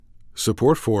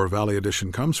Support for Valley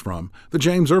Edition comes from the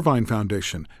James Irvine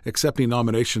Foundation, accepting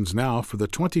nominations now for the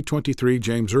 2023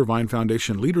 James Irvine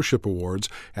Foundation Leadership Awards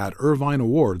at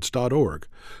irvineawards.org.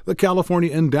 The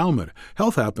California Endowment.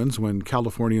 Health happens when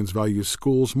Californians value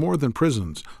schools more than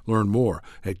prisons. Learn more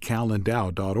at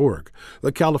calendow.org.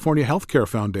 The California Healthcare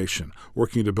Foundation,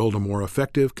 working to build a more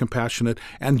effective, compassionate,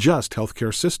 and just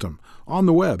healthcare system. On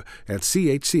the web at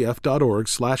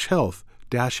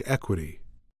chcf.org/health-equity.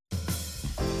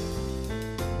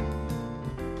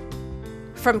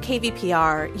 From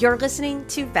KVPR, you're listening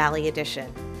to Valley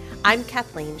Edition. I'm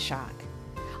Kathleen Schock.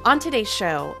 On today's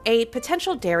show, a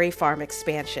potential dairy farm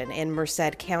expansion in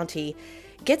Merced County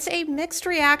gets a mixed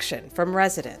reaction from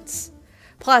residents.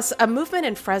 Plus, a movement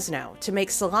in Fresno to make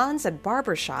salons and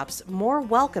barbershops more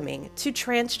welcoming to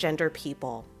transgender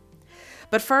people.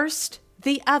 But first,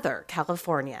 the other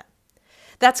California.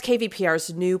 That's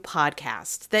KVPR's new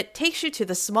podcast that takes you to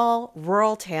the small,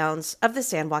 rural towns of the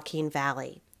San Joaquin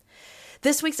Valley.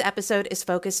 This week's episode is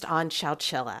focused on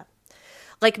Chowchilla.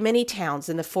 Like many towns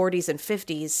in the 40s and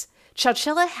 50s,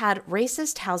 Chowchilla had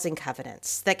racist housing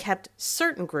covenants that kept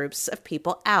certain groups of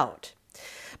people out.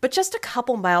 But just a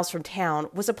couple miles from town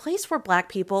was a place where Black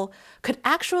people could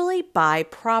actually buy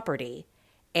property,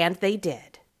 and they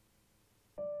did.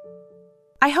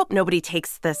 I hope nobody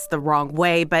takes this the wrong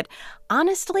way, but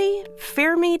honestly,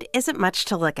 Fairmead isn't much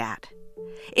to look at.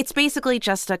 It's basically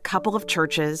just a couple of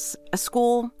churches, a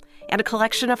school, and a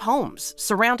collection of homes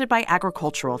surrounded by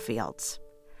agricultural fields.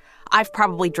 I've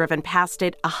probably driven past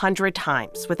it 100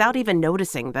 times without even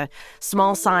noticing the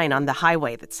small sign on the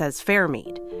highway that says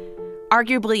Fairmead.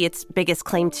 Arguably, its biggest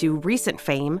claim to recent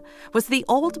fame was the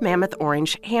old Mammoth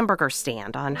Orange hamburger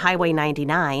stand on Highway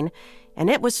 99, and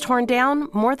it was torn down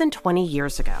more than 20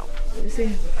 years ago. You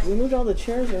see, we moved all the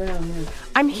chairs around here.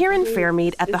 I'm here in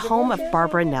Fairmead at the home of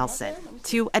Barbara Nelson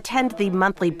to attend the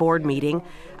monthly board meeting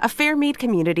of Fairmead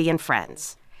Community and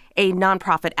Friends, a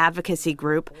nonprofit advocacy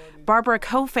group Barbara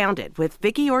co-founded with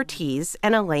Vicki Ortiz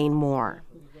and Elaine Moore.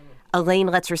 Elaine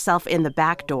lets herself in the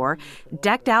back door,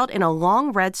 decked out in a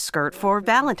long red skirt for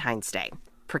Valentine's Day,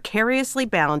 precariously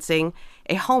balancing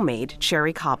a homemade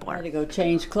cherry cobbler. I had to go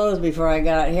change clothes before I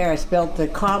got here. I spilled the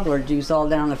cobbler juice all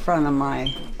down the front of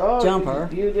my jumper.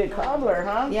 You did cobbler,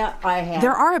 huh? Yeah, I have.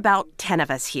 There are about 10 of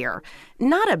us here.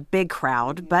 Not a big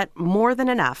crowd, but more than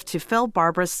enough to fill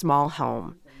Barbara's small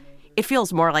home. It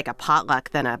feels more like a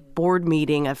potluck than a board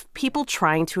meeting of people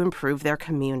trying to improve their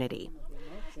community.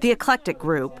 The eclectic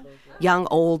group, young,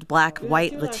 old, Black,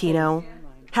 white, Latino,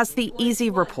 has the easy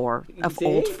rapport of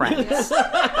old friends.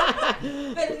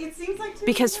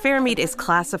 Because Fairmead is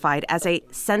classified as a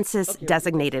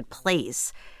census-designated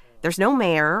place, there's no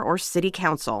mayor or city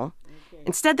council.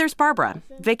 Instead, there's Barbara,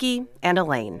 Vicki, and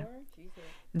Elaine.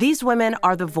 These women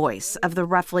are the voice of the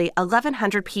roughly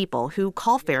 1,100 people who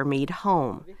call Fairmead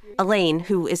home. Elaine,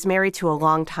 who is married to a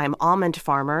longtime almond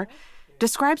farmer,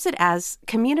 describes it as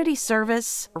community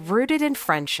service rooted in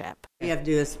friendship. All you have to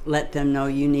do is let them know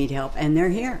you need help, and they're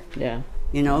here. Yeah.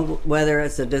 You know, whether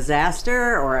it's a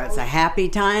disaster or it's a happy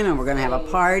time and we're going to have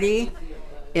a party,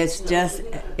 it's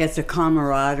a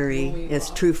camaraderie.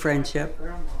 It's true friendship.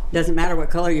 Doesn't matter what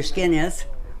color your skin is,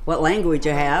 what language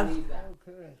you have.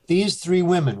 These three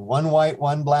women, one white,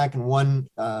 one Black, and one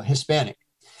Hispanic,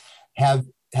 have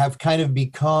kind of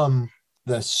become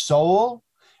the soul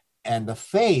and the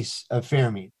face of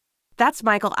Fairmead. That's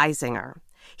Michael Eisinger.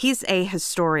 He's a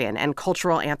historian and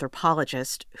cultural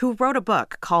anthropologist who wrote a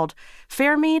book called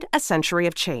Fairmead, A Century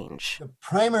of Change. The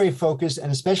primary focus,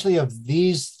 and especially of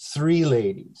these three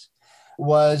ladies,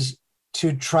 was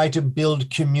to try to build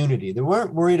community. They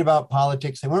weren't worried about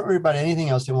politics. They weren't worried about anything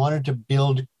else. They wanted to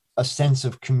build a sense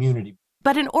of community.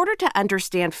 But in order to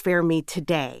understand Fairmead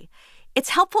today, it's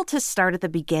helpful to start at the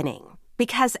beginning,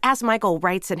 because as Michael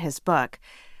writes in his book,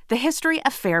 the history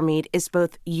of Fairmead is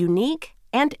both unique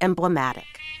and emblematic.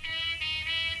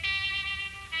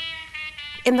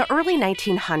 In the early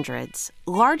 1900s,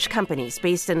 large companies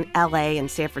based in LA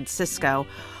and San Francisco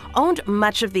owned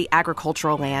much of the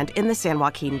agricultural land in the San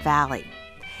Joaquin Valley.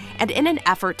 And in an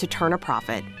effort to turn a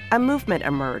profit, a movement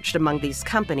emerged among these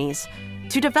companies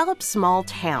to develop small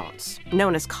towns,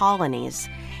 known as colonies,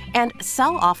 and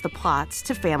sell off the plots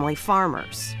to family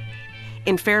farmers.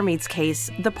 In Fairmead's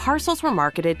case, the parcels were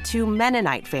marketed to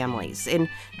Mennonite families in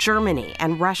Germany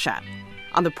and Russia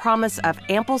on the promise of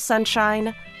ample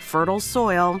sunshine, fertile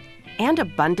soil, and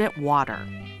abundant water.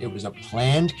 It was a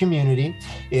planned community.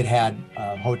 It had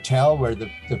a hotel where the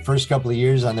first couple of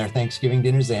years on their Thanksgiving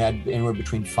dinners, they had anywhere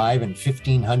between 500 and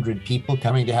 1,500 people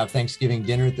coming to have Thanksgiving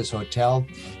dinner at this hotel.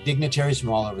 Dignitaries from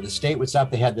all over the state would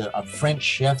stop. They had a French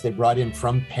chef they brought in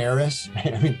from Paris.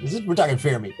 I mean, we're talking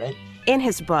Fairmead, right? In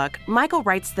his book, Michael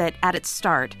writes that at its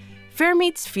start,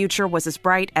 Fairmead's future was as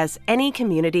bright as any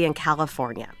community in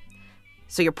California.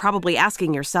 So you're probably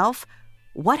asking yourself,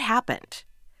 what happened?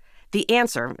 The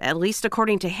answer, at least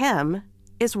according to him,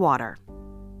 is water.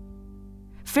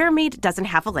 Fairmead doesn't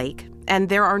have a lake, and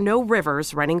there are no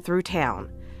rivers running through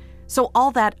town. So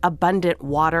all that abundant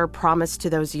water promised to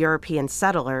those European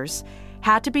settlers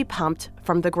had to be pumped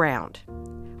from the ground,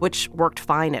 which worked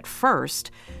fine at first,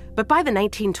 but by the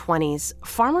 1920s,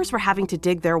 farmers were having to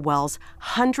dig their wells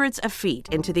hundreds of feet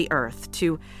into the earth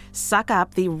to suck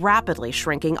up the rapidly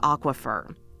shrinking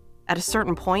aquifer. At a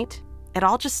certain point, it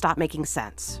all just stopped making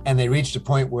sense. And they reached a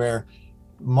point where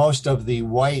most of the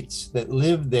whites that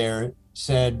lived there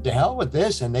said, to hell with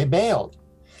this, and they bailed.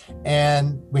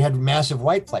 And we had massive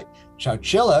white flight.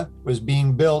 Chowchilla was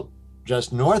being built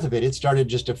just north of it. It started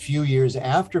just a few years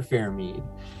after Fairmead,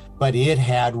 but it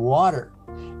had water.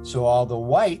 So all the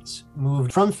whites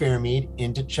moved from Fairmead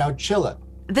into Chowchilla.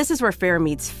 This is where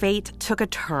Fairmead's fate took a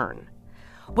turn.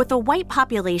 With the white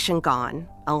population gone,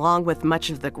 along with much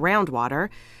of the groundwater,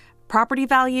 property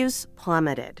values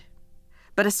plummeted.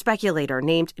 But a speculator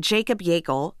named Jacob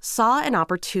Yekel saw an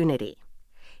opportunity.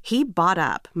 He bought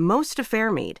up most of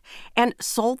Fairmead and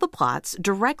sold the plots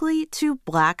directly to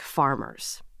Black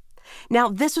farmers. Now,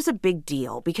 this was a big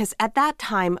deal because at that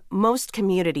time, most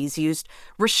communities used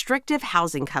restrictive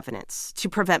housing covenants to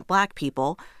prevent Black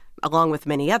people, along with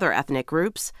many other ethnic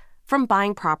groups, from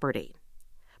buying property.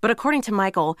 But according to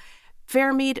Michael,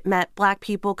 Fairmead meant Black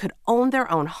people could own their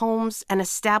own homes and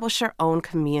establish their own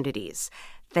communities,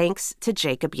 thanks to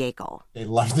Jacob Yekel. They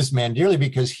loved this man dearly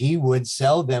because he would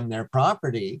sell them their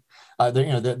property,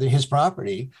 his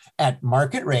property, at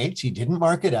market rates. He didn't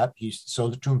mark it up. He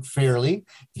sold it to them fairly.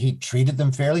 He treated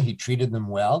them fairly. He treated them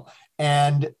well.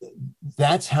 And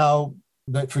that's how,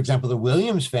 for example, the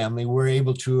Williams family were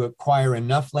able to acquire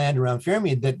enough land around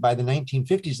Fairmead that by the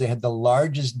 1950s, they had the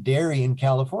largest dairy in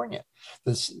California.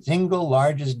 The single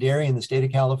largest dairy in the state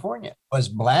of California was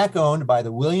Black owned by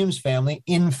the Williams family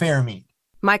in Fairmead.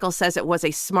 Michael says it was a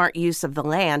smart use of the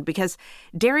land because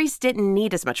dairies didn't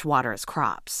need as much water as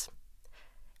crops.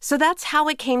 So that's how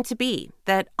it came to be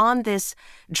that on this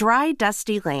dry,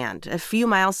 dusty land a few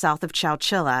miles south of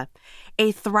Chowchilla,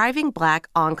 a thriving Black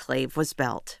enclave was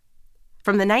built.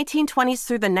 From the 1920s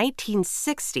through the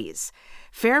 1960s,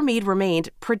 Fairmead remained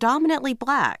predominantly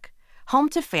Black, home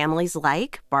to families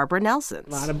like Barbara Nelson's.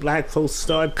 A lot of Black folks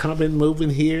started moving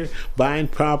here, buying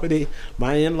property.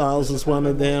 My in-laws was one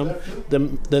of them.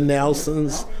 The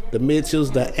Nelsons, the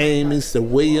Mitchells, the Amys, the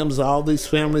Williams, all these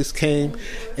families came.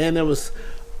 And there was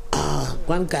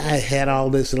one guy had all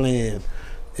this land,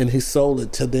 and he sold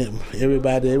it to them.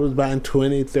 Everybody, they was buying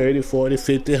 20, 30, 40,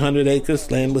 50, 100 acres.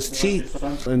 Land was cheap.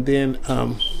 And then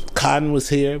cotton was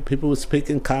here. People was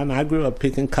picking cotton. I grew up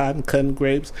picking cotton, cutting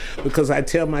grapes, because I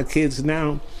tell my kids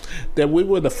now that we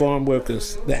were the farm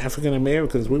workers, the African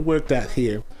Americans. We worked out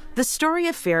here. The story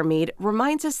of Fairmead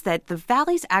reminds us that the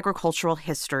Valley's agricultural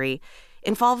history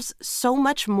involves so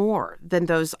much more than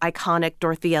those iconic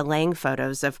Dorothea Lange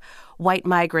photos of white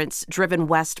migrants driven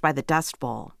west by the Dust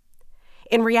Bowl.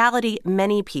 In reality,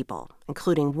 many people,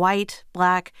 including white,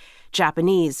 Black,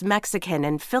 Japanese, Mexican,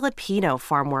 and Filipino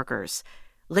farm workers,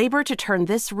 labor to turn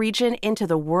this region into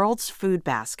the world's food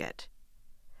basket.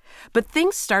 But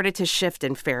things started to shift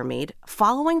in Fairmead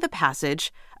following the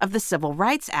passage of the Civil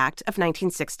Rights Act of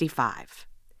 1965.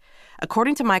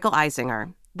 According to Michael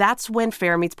Eisinger, that's when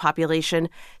Fairmead's population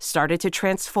started to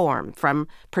transform from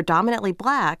predominantly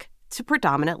Black to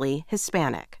predominantly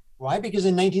Hispanic. Why? Because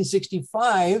in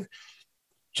 1965,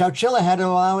 Chowchilla had to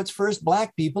allow its first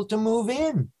Black people to move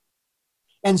in.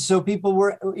 And so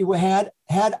people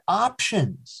had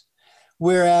options.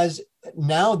 Whereas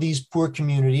now these poor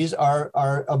communities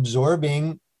are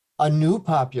absorbing a new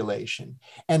population,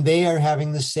 and they are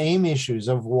having the same issues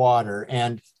of water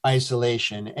and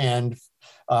isolation and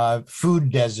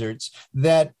food deserts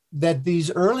that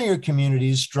these earlier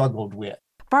communities struggled with.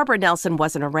 Barbara Nelson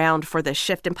wasn't around for the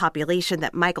shift in population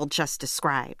that Michael just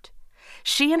described.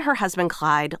 She and her husband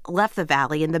Clyde left the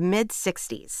Valley in the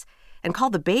mid-'60s and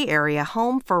called the Bay Area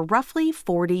home for roughly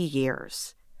 40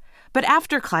 years. But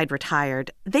after Clyde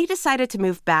retired, they decided to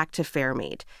move back to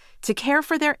Fairmead to care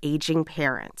for their aging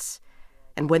parents.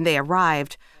 And when they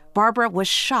arrived, Barbara was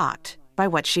shocked by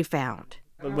what she found.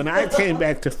 But when I came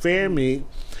back to Fairmead,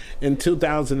 in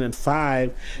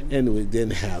 2005, and we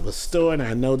didn't have a store, and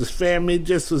I noticed Fairmead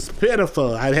just was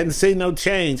pitiful. I hadn't seen no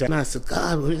change. And I said,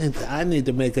 God, I need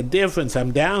to make a difference.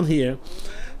 I'm down here.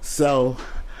 So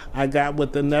I got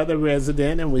with another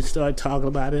resident, and we started talking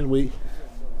about it, and we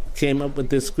came up with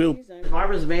this group.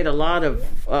 Barbara's made a lot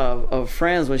of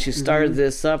friends when she started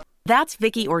this up. That's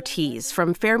Vicki Ortiz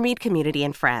from Fairmead Community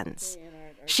and Friends.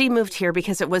 She moved here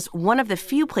because it was one of the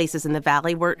few places in the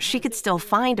valley where she could still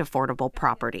find affordable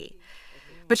property.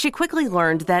 But she quickly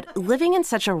learned that living in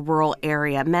such a rural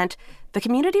area meant the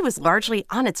community was largely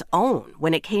on its own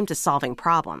when it came to solving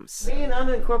problems. Being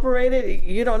unincorporated,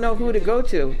 you don't know who to go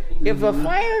to. If a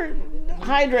fire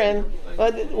hydrant,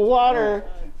 water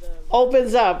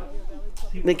opens up,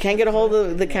 they can't get a hold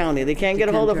of the county. They can't get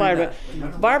a hold of fire.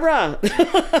 Barbara,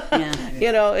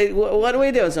 what do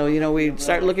we do? So, we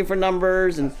start looking for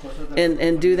numbers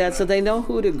and do that so they know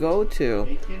who to go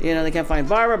to. They can't find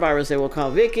Barbara. Barbara say, we'll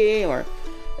call Vicki,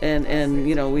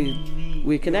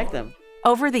 we connect them.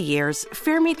 Over the years,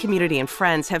 Fairmead Community and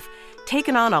Friends have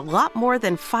taken on a lot more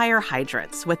than fire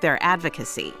hydrants with their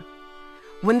advocacy.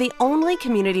 When the only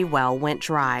community well went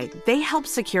dry, they helped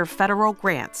secure federal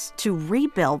grants to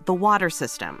rebuild the water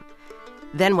system.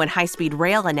 Then when high-speed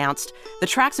rail announced the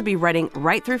tracks would be running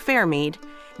right through Fairmead,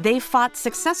 they fought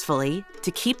successfully to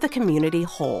keep the community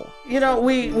whole.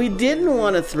 We didn't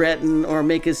want to threaten or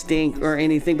make it stink or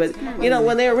anything, but,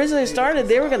 when they originally started,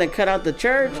 they were going to cut out the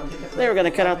church, they were going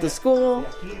to cut out the school,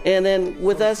 and then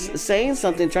with us saying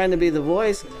something, trying to be the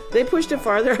voice, they pushed it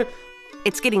farther.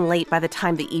 It's getting late by the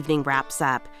time the evening wraps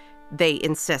up. They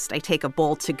insist I take a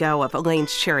bowl to go of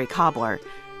Elaine's cherry cobbler.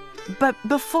 But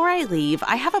before I leave,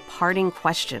 I have a parting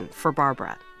question for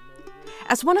Barbara.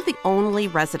 As one of the only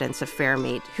residents of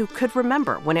Fairmead who could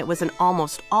remember when it was an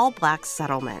almost all-black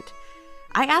settlement,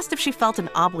 I asked if she felt an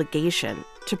obligation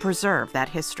to preserve that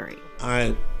history.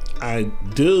 I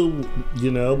do,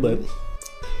 but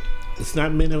it's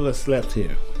not many of us left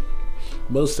here.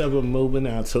 Most of them moving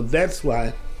out. So that's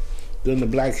why during the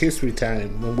Black History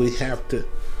time, when we have to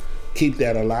keep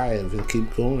that alive and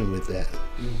keep going with that.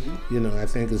 I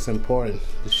think it's important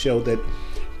to show that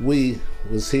we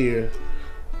was here,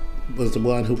 was the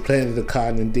one who planted the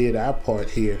cotton and did our part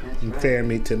here in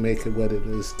Fairmead to make it what it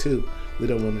is too. We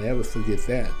don't want to ever forget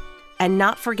that. And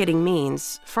not forgetting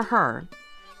means, for her,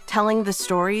 telling the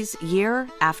stories year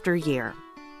after year.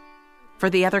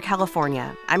 For The Other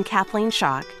California, I'm Kathleen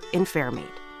Schock in Fairmead.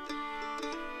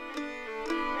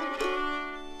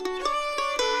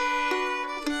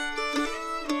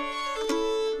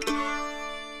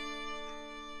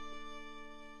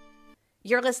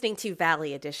 You're listening to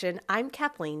Valley Edition. I'm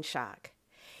Kathleen Schock.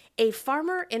 A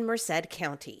farmer in Merced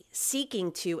County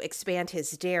seeking to expand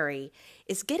his dairy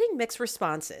is getting mixed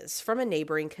responses from a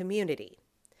neighboring community.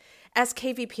 As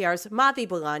KVPR's Mavi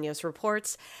Bolaños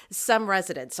reports, some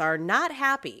residents are not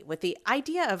happy with the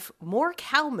idea of more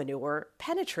cow manure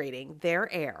penetrating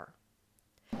their air.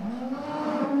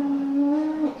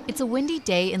 It's a windy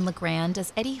day in La Grande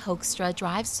as Eddie Hoekstra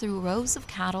drives through rows of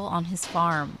cattle on his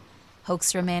farm.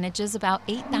 Hoekstra manages about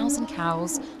 8,000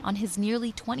 cows on his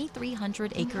nearly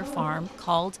 2,300-acre farm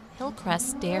called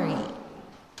Hillcrest Dairy.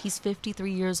 He's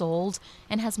 53 years old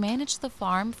and has managed the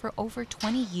farm for over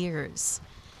 20 years.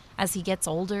 As he gets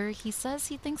older, he says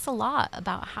he thinks a lot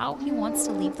about how he wants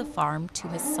to leave the farm to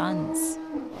his sons.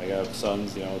 I have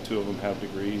sons, 2 of them have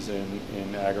degrees in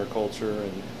agriculture,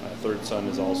 and my third son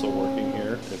is also working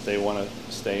here. If they want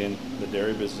to stay in the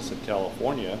dairy business in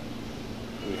California,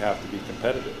 we have to be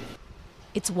competitive.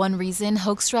 It's one reason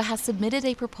Hoekstra has submitted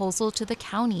a proposal to the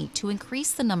county to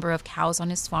increase the number of cows on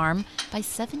his farm by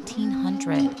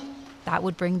 1,700. That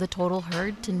would bring the total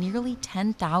herd to nearly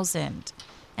 10,000.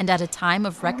 And at a time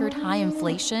of record high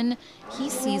inflation, he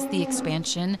sees the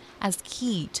expansion as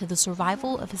key to the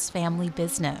survival of his family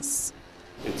business.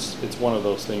 It's one of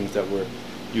those things that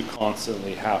you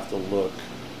constantly have to look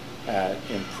at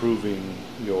improving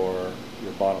your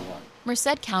bottom line.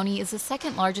 Merced County is the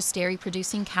second largest dairy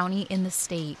producing county in the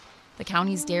state. The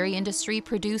county's dairy industry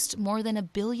produced more than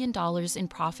 $1 billion in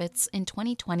profits in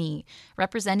 2020,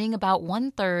 representing about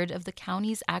 1/3 of the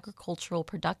county's agricultural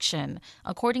production,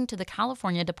 according to the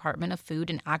California Department of Food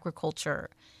and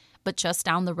Agriculture. But just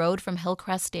down the road from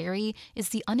Hillcrest Dairy is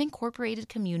the unincorporated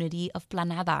community of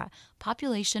Planada,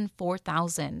 population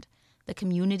 4,000. The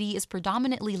community is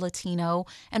predominantly Latino,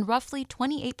 and roughly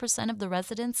 28% of the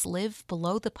residents live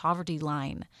below the poverty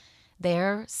line.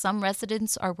 There, some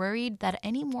residents are worried that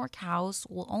any more cows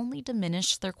will only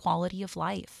diminish their quality of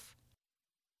life.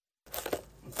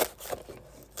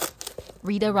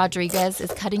 Rita Rodriguez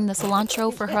is cutting the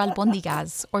cilantro for her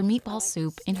albondigas, or meatball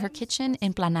soup, in her kitchen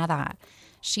in Planada.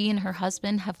 She and her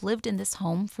husband have lived in this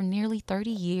home for nearly 30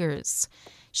 years.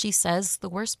 She says the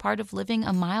worst part of living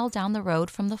a mile down the road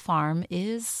from the farm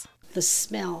is the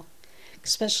smell,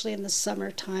 especially in the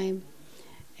summertime.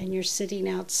 And you're sitting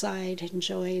outside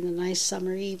enjoying a nice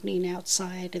summer evening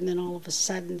outside, and then all of a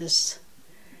sudden it's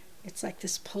like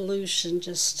this pollution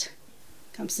just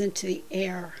comes into the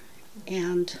air,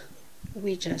 and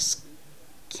we just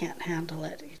can't handle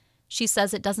it. She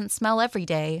says it doesn't smell every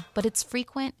day, but it's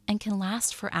frequent and can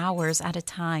last for hours at a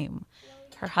time.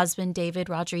 Her husband, David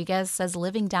Rodriguez, says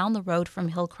living down the road from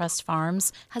Hillcrest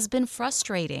Farms has been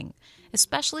frustrating,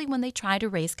 especially when they try to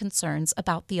raise concerns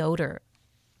about the odor.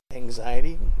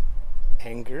 Anxiety,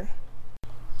 anger,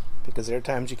 because there are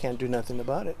times you can't do nothing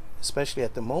about it, especially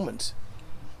at the moment.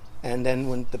 And then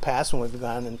when we've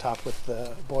gone and talked with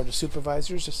the Board of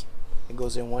Supervisors, it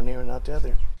goes in one ear and out the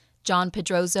other. John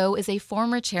Pedroso is a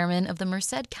former chairman of the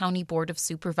Merced County Board of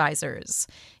Supervisors.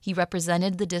 He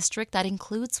represented the district that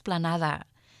includes Planada.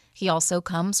 He also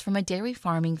comes from a dairy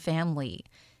farming family.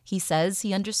 He says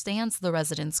he understands the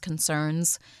residents'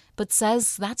 concerns, but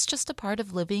says that's just a part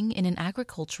of living in an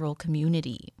agricultural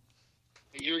community.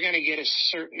 You're going to get a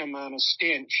certain amount of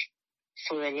stench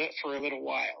for a little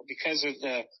while because of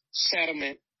the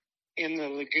sediment in the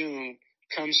lagoon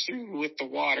comes through with the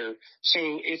water, so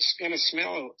it's going to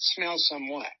smell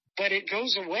somewhat, but it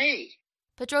goes away.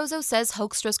 Pedroso says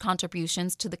Hoekstra's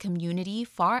contributions to the community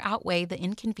far outweigh the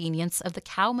inconvenience of the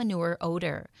cow manure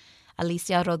odor.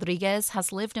 Alicia Rodriguez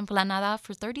has lived in Planada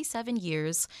for 37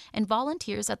 years and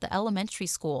volunteers at the elementary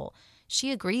school.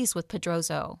 She agrees with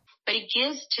Pedroso. But he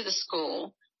gives to the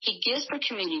school, he gives for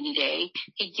Community Day,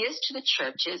 he gives to the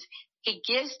churches, he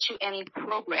gives to any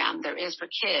program there is for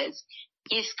kids.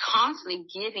 He's constantly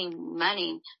giving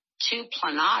money to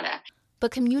Planada. But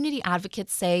community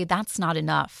advocates say that's not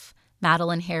enough.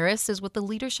 Madeline Harris is with the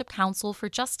Leadership Council for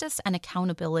Justice and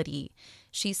Accountability.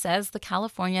 She says the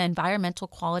California Environmental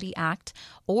Quality Act,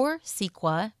 or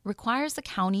CEQA, requires the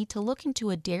county to look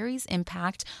into a dairy's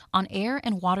impact on air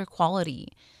and water quality.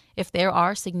 If there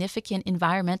are significant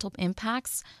environmental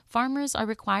impacts, farmers are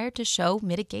required to show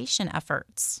mitigation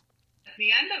efforts. At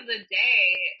the end of the day,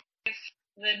 if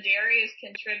the dairy is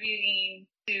contributing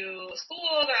to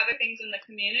schools or other things in the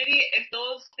community, if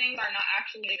those things are not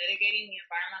actually mitigating the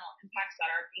environmental impacts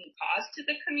that are being caused to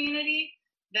the community,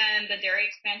 then the dairy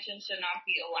expansion should not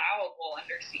be allowable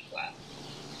under CEQA.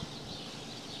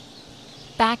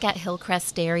 Back at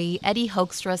Hillcrest Dairy, Eddie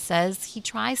Hoekstra says he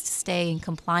tries to stay in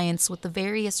compliance with the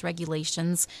various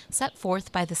regulations set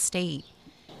forth by the state.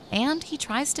 And he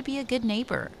tries to be a good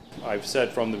neighbor. I've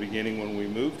said from the beginning when we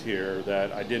moved here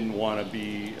that I didn't want to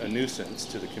be a nuisance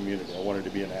to the community. I wanted to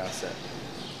be an asset.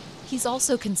 He's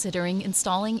also considering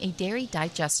installing a dairy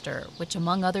digester, which,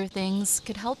 among other things,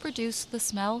 could help reduce the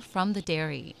smell from the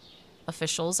dairy.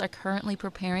 Officials are currently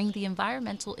preparing the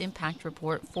environmental impact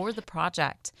report for the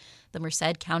project. The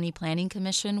Merced County Planning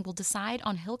Commission will decide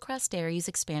on Hillcrest Dairy's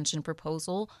expansion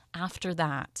proposal after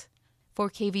that. For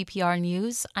KVPR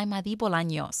News, I'm Adi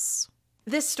Bolaños.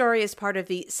 This story is part of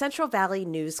the Central Valley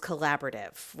News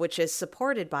Collaborative, which is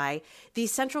supported by the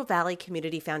Central Valley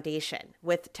Community Foundation,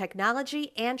 with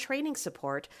technology and training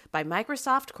support by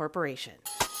Microsoft Corporation.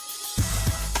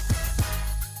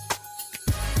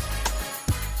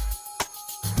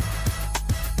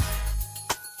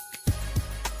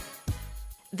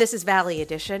 This is Valley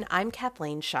Edition. I'm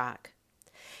Kathleen Schock.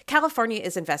 California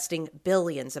is investing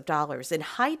billions of dollars in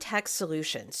high-tech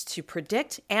solutions to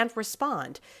predict and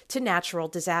respond to natural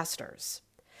disasters.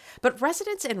 But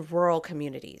residents in rural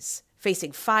communities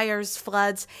facing fires,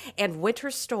 floods, and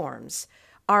winter storms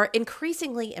are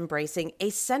increasingly embracing a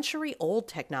century-old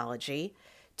technology,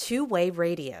 two-way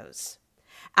radios.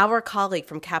 Our colleague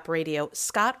from Cap Radio,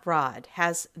 Scott Rodd,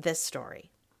 has this story.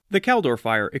 The Caldor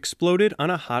fire exploded on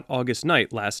a hot August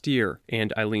night last year,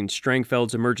 and Eileen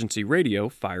Strangfeld's emergency radio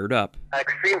fired up.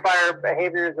 Extreme fire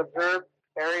behavior is observed.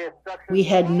 We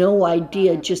had no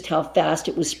idea just how fast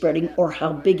it was spreading or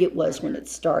how big it was when it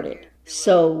started.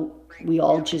 So we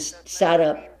all just sat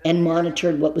up and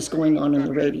monitored what was going on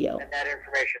the radio.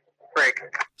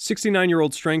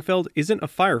 69-year-old Strangfeld isn't a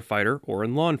firefighter or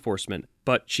in law enforcement,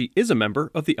 but she is a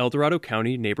member of the El Dorado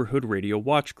County Neighborhood Radio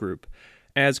Watch Group.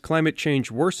 As climate change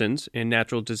worsens and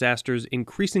natural disasters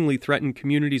increasingly threaten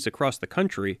communities across the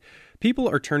country, people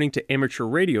are turning to amateur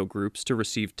radio groups to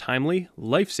receive timely,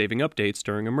 life-saving updates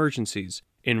during emergencies.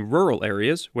 In rural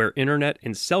areas where internet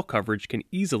and cell coverage can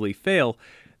easily fail,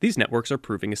 these networks are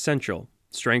proving essential.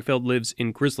 Strangfeld lives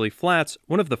in Grizzly Flats,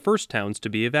 one of the first towns to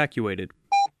be evacuated.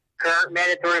 Current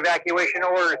mandatory evacuation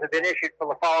orders have been issued for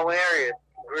the following areas: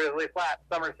 Grizzly Flat,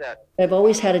 Somerset. I've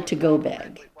always had a to-go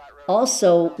bag.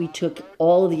 Also, we took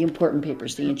all of the important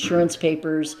papers, the insurance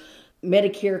papers,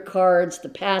 Medicare cards, the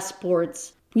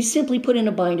passports. We simply put in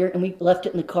a binder and we left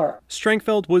it in the car.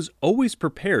 Strangfeld was always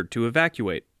prepared to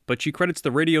evacuate, but she credits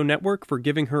the radio network for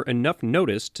giving her enough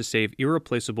notice to save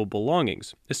irreplaceable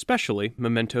belongings, especially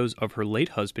mementos of her late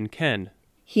husband, Ken.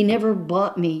 He never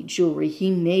bought me jewelry.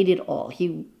 He made it all.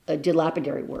 He did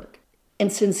lapidary work.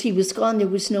 And since he was gone, there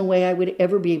was no way I would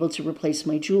ever be able to replace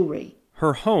my jewelry.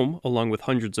 Her home, along with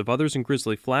hundreds of others in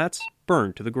Grizzly Flats,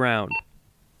 burned to the ground.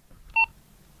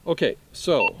 Okay,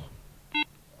 so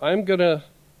I'm going to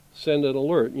send an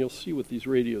alert, and you'll see what these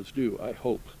radios do, I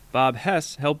hope. Bob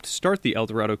Hess helped start the El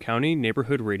Dorado County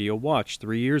Neighborhood Radio Watch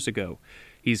 3 years ago.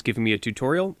 He's giving me a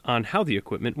tutorial on how the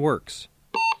equipment works.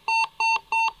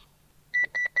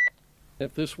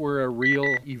 If this were a real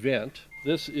event,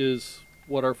 this is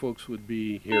what our folks would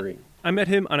be hearing. I met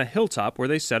him on a hilltop where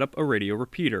they set up a radio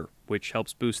repeater, which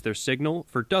helps boost their signal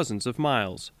for dozens of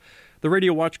miles. The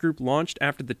Radio Watch Group launched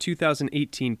after the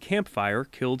 2018 Camp Fire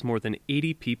killed more than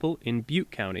 80 people in Butte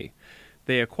County.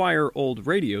 They acquire old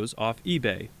radios off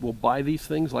eBay. We'll buy these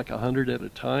things like 100 at a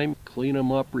time, clean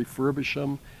them up, refurbish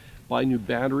them, buy new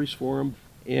batteries for them,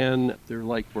 and they're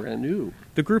like brand new.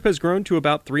 The group has grown to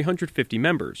about 350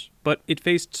 members, but it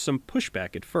faced some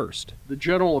pushback at first. The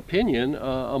general opinion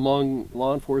among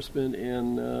law enforcement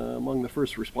and among the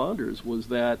first responders was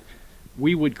that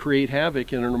we would create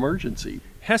havoc in an emergency.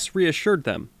 Hess reassured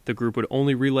them the group would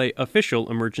only relay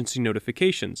official emergency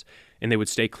notifications, and they would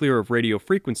stay clear of radio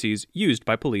frequencies used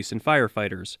by police and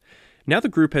firefighters. Now the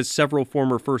group has several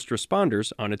former first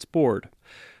responders on its board.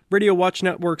 Radio watch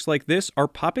networks like this are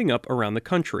popping up around the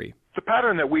country. The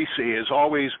pattern that we see is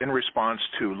always in response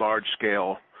to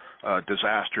large-scale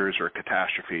disasters or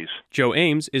catastrophes. Joe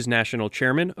Ames is national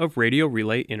chairman of Radio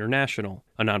Relay International,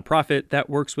 a nonprofit that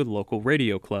works with local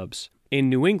radio clubs. In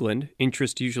New England,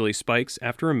 interest usually spikes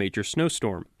after a major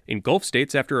snowstorm. In Gulf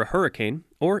states after a hurricane,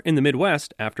 or in the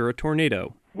Midwest after a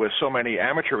tornado. With so many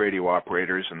amateur radio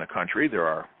operators in the country, there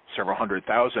are several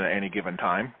 100,000 at any given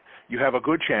time, you have a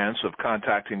good chance of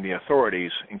contacting the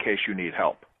authorities in case you need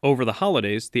help. Over the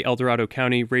holidays, the El Dorado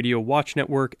County Radio Watch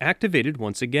Network activated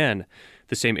once again.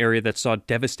 The same area that saw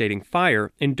devastating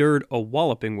fire endured a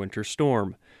walloping winter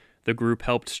storm. The group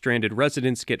helped stranded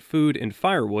residents get food and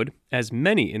firewood, as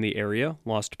many in the area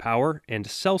lost power and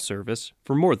cell service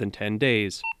for more than 10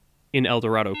 days. In El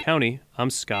Dorado County, I'm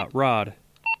Scott Rod.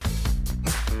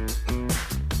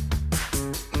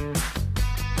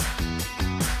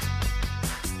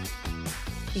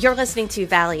 You're listening to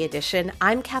Valley Edition.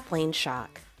 I'm Kathleen Schock.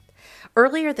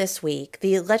 Earlier this week,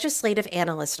 the Legislative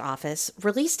Analyst Office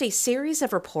released a series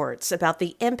of reports about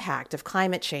the impact of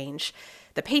climate change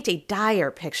that paint a dire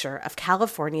picture of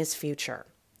California's future.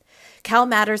 Cal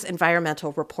Matters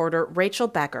environmental reporter Rachel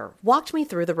Becker walked me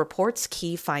through the report's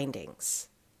key findings.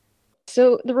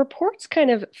 So the report's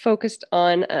kind of focused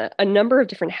on a number of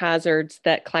different hazards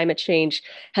that climate change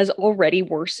has already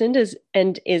worsened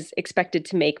and is expected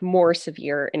to make more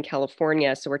severe in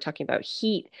California. So we're talking about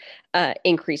heat,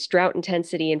 increased drought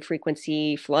intensity and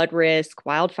frequency, flood risk,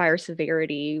 wildfire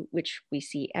severity, which we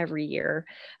see every year,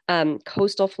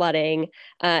 coastal flooding,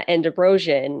 and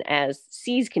erosion as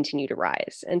seas continue to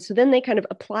rise. And so then they kind of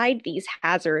applied these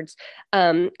hazards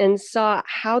and saw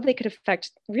how they could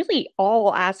affect really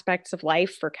all aspects of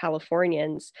life for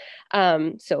Californians.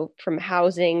 So from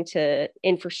housing to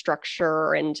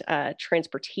infrastructure and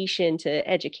transportation to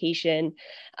education.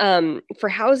 For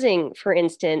housing, for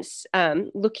instance,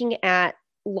 looking at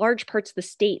large parts of the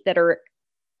state that are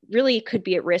really could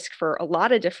be at risk for a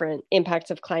lot of different impacts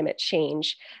of climate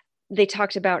change. They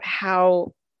talked about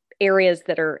how areas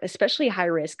that are especially high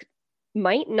risk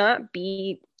might not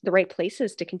be the right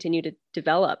places to continue to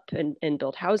develop and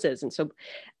build houses. And so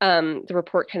the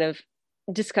report kind of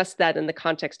discussed that in the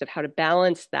context of how to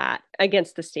balance that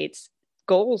against the state's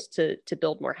goals to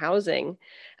build more housing.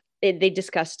 They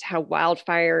discussed how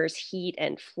wildfires, heat,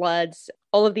 and floods,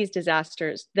 all of these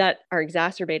disasters that are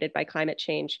exacerbated by climate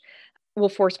change, will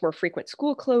force more frequent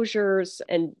school closures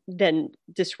and then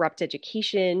disrupt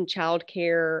education,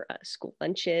 childcare, school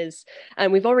lunches.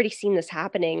 And we've already seen this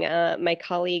happening. My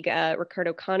colleague,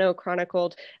 Ricardo Cano,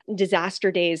 chronicled disaster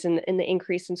days and the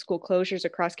increase in school closures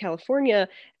across California.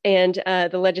 And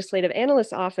the Legislative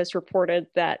Analyst Office reported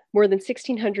that more than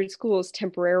 1,600 schools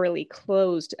temporarily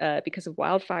closed because of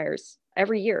wildfires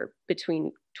every year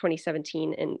between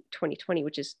 2017 and 2020,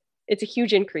 it's a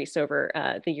huge increase over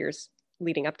the years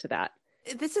leading up to that.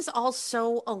 This is all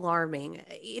so alarming,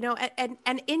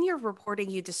 and in your reporting,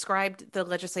 you described the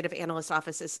Legislative Analyst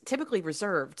Office as typically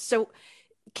reserved. So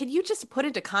can you just put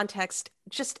into context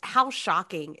just how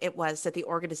shocking it was that the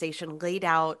organization laid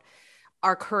out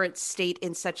our current state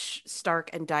in such stark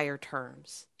and dire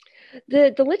terms?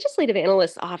 The Legislative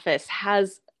Analyst Office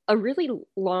has a really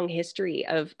long history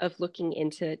of looking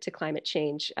into climate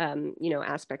change,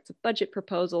 aspects of budget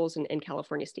proposals and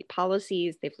California state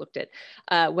policies. They've looked at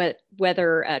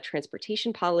whether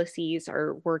transportation policies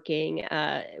are working,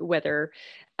 whether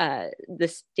the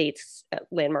state's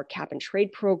landmark cap and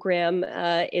trade program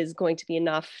is going to be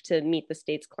enough to meet the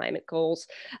state's climate goals.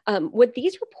 What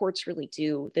these reports really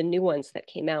do, the new ones that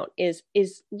came out, is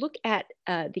look at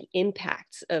the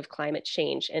impacts of climate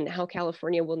change and how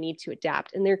California will need to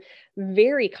adapt. And they're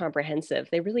very comprehensive.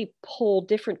 They really pull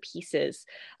different pieces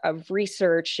of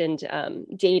research and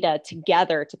data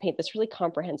together to paint this really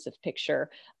comprehensive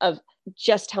picture of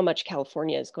just how much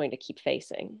California is going to keep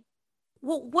facing.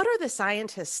 Well, what are the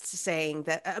scientists saying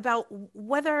about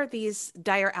whether these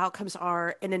dire outcomes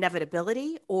are an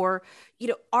inevitability, or,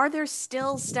 are there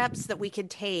still steps that we can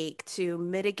take to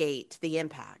mitigate the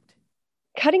impact?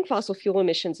 Cutting fossil fuel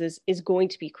emissions is going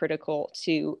to be critical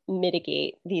to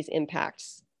mitigate these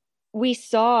impacts. We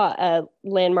saw a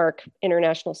landmark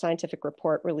international scientific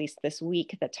report released this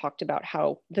week that talked about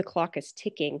how the clock is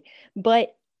ticking,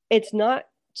 but it's not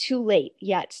too late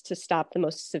yet to stop the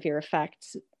most severe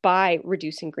effects by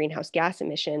reducing greenhouse gas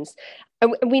emissions.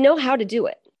 And we know how to do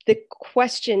it. The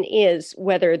question is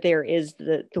whether there is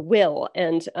the will.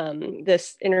 And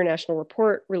this international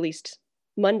report released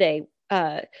Monday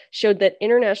showed that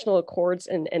international accords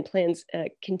and plans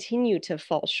continue to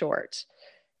fall short.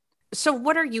 So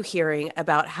what are you hearing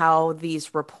about how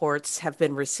these reports have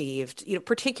been received,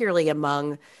 particularly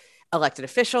among elected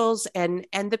officials and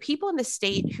the people in the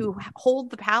state who hold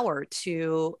the power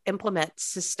to implement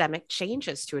systemic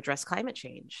changes to address climate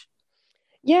change?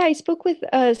 Yeah, I spoke with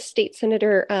State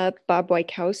Senator Bob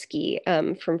Wieckowski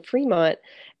from Fremont,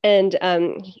 and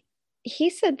he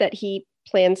said that he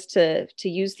plans to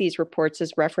use these reports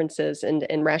as references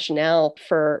and rationale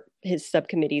for his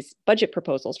subcommittee's budget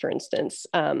proposals, for instance.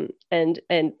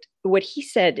 And what he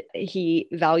said he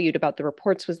valued about the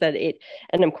reports was that it,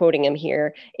 and I'm quoting him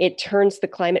here, it turns the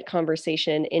climate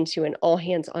conversation into an all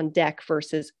hands on deck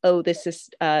versus, oh, this is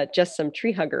just some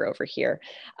tree hugger over here.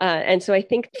 And so I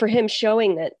think for him,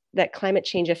 showing that climate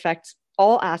change affects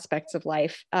all aspects of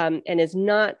life and is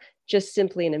not just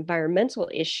simply an environmental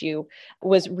issue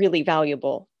was really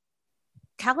valuable.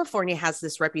 California has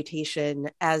this reputation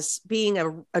as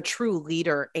being a true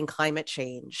leader in climate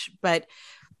change. But,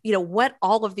 what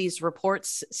all of these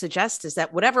reports suggest is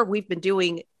that whatever we've been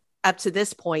doing up to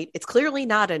this point, it's clearly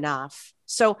not enough.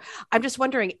 So I'm just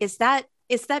wondering, is that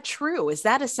true? Is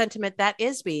that a sentiment that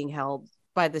is being held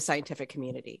by the scientific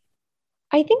community?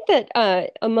 I think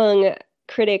that among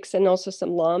critics and also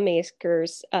some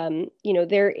lawmakers,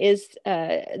 there is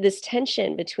this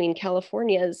tension between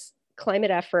California's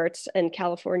climate efforts and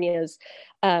California's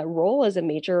role as a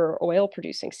major oil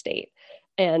producing state.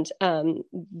 And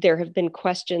there have been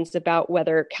questions about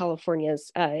whether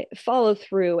California's follow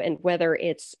through and whether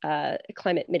its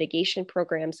climate mitigation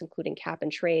programs, including cap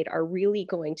and trade, are really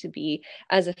going to be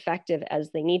as effective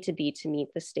as they need to be to meet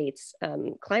the state's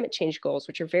climate change goals,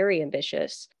 which are very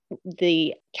ambitious.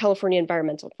 The California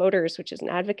Environmental Voters, which is an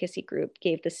advocacy group,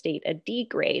 gave the state a D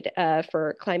grade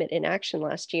for climate inaction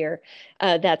last year.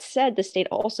 That said, the state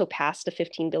also passed a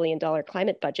 $15 billion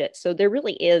climate budget. So there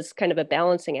really is kind of a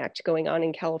balancing act going on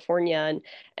in California.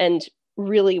 And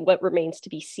really what remains to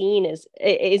be seen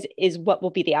is what will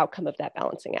be the outcome of that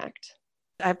balancing act.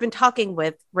 I've been talking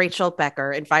with Rachel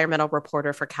Becker, environmental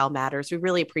reporter for Cal Matters. We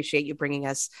really appreciate you bringing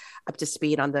us up to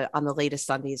speed on the latest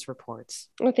on these reports.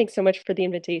 Well, thanks so much for the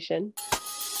invitation.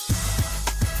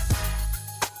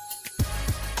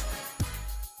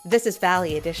 This is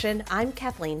Valley Edition. I'm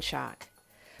Kathleen Schock.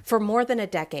 For more than a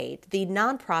decade, the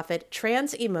nonprofit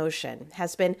Trans Emotion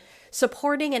has been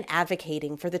supporting and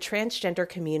advocating for the transgender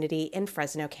community in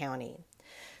Fresno County.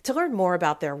 To learn more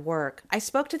about their work, I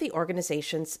spoke to the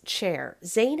organization's chair,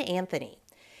 Zane Anthony.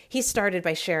 He started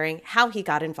by sharing how he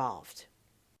got involved.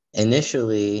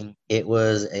 Initially, it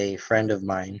was a friend of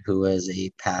mine who was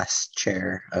a past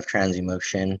chair of Trans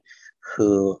Emotion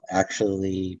who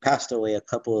actually passed away a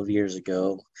couple of years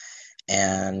ago.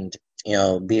 And,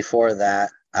 before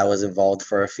that, I was involved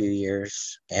for a few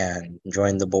years and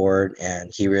joined the board,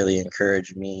 and he really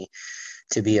encouraged me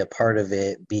to be a part of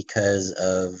it because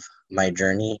of my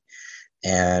journey.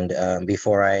 And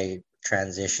before I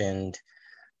transitioned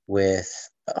with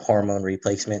hormone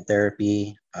replacement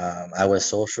therapy, I was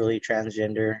socially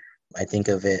transgender, I think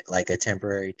of it like a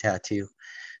temporary tattoo.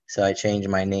 So I change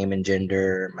my name and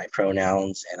gender, my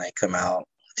pronouns, and I come out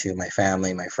to my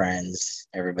family, my friends,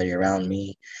 everybody around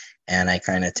me. And I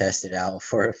kind of test it out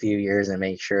for a few years and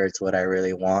make sure it's what I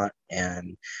really want.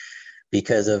 And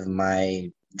because of my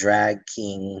drag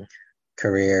king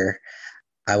career,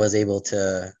 I was able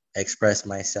to express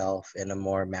myself in a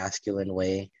more masculine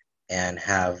way and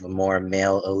have a more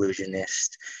male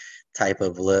illusionist type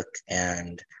of look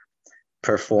and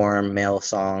perform male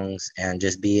songs and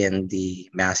just be in the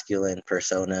masculine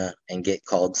persona and get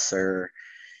called sir.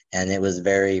 And it was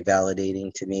very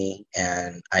validating to me,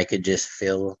 and I could just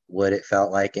feel what it felt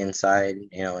like inside.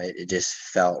 It just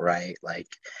felt right. Like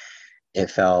it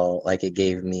felt like it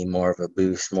gave me more of a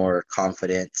boost, more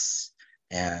confidence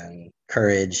and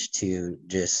courage to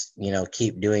just,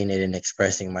 keep doing it and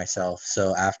expressing myself.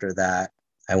 So after that,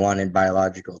 I wanted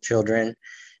biological children.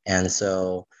 And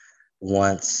so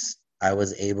once I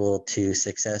was able to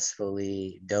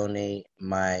successfully donate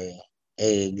my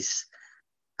eggs,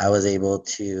 I was able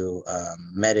to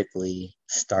medically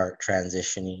start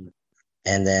transitioning.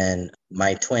 And then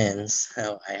my twins,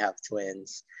 I have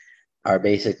twins, are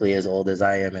basically as old as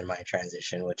I am in my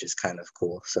transition, which is kind of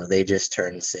cool. So they just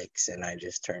turned 6 and I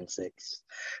just turned 6.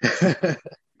 I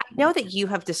know that you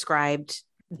have described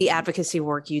the advocacy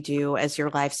work you do as your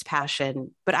life's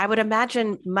passion, but I would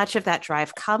imagine much of that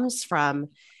drive comes from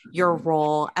your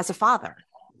role as a father.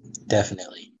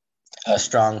 Definitely. A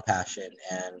strong passion.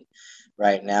 And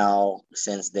right now,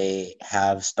 since they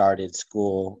have started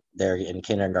school, they're in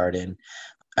kindergarten,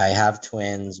 I have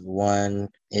twins. One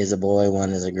is a boy,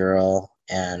 one is a girl.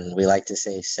 And we like to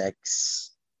say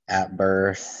sex at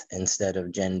birth instead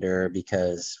of gender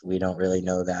because we don't really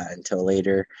know that until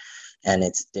later. And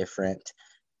it's different.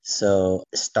 So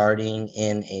starting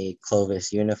in a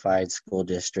Clovis Unified School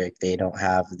District, they don't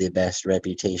have the best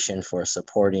reputation for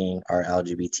supporting our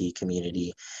LGBT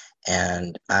community.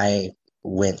 And I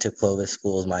went to Clovis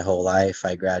schools my whole life.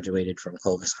 I graduated from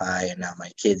Clovis High, and now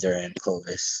my kids are in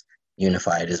Clovis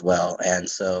Unified as well. And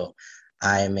so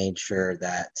I made sure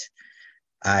that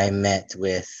I met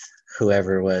with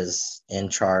whoever was in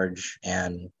charge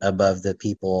and above the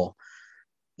people,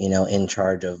 in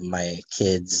charge of my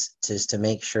kids, just to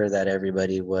make sure that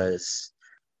everybody was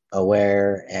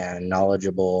aware and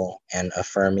knowledgeable and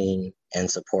affirming and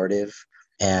supportive.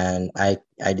 And I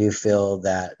do feel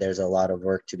that there's a lot of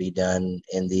work to be done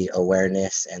in the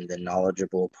awareness and the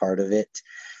knowledgeable part of it.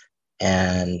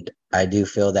 And I do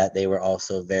feel that they were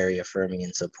also very affirming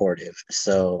and supportive.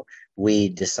 So we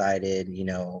decided,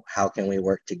 how can we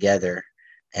work together?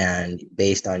 And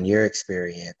based on your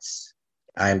experience,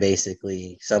 I'm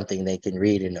basically something they can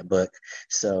read in a book.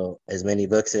 So as many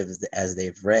books as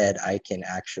they've read, I can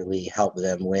actually help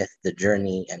them with the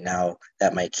journey. And now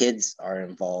that my kids are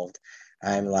involved,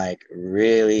 I'm like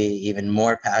really even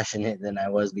more passionate than I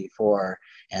was before.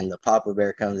 And the Papa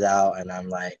Bear comes out and I'm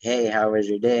like, hey, how was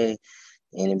your day?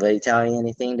 Anybody tell you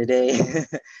anything today?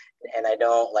 And I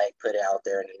don't put it out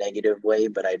there in a negative way,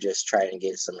 but I just try and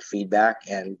get some feedback.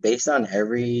 And based on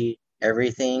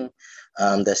everything,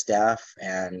 the staff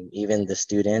and even the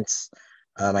students,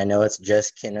 I know it's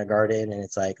just kindergarten and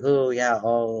it's like, oh yeah,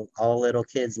 all little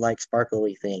kids like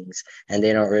sparkly things and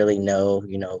they don't really know,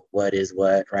 what is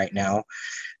what right now.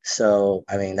 So,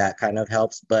 that kind of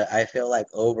helps. But I feel like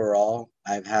overall,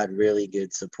 I've had really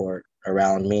good support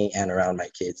around me and around my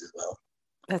kids as well.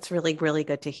 That's really, really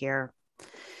good to hear.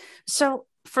 So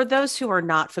for those who are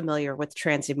not familiar with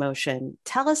TransEmotion,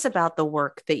 tell us about the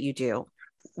work that you do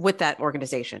with that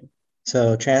organization.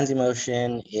 So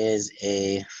TransEmotion is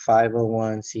a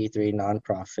 501c3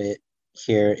 nonprofit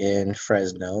here in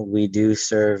Fresno. We do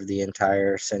serve the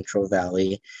entire Central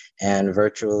Valley, and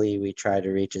virtually we try to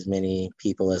reach as many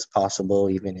people as possible,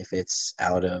 even if it's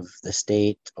out of the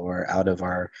state or out of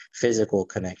our physical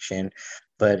connection.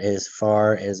 But as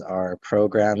far as our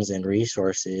programs and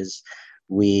resources,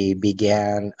 we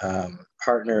began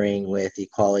partnering with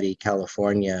Equality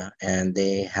California, and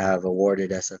they have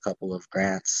awarded us a couple of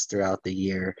grants throughout the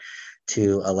year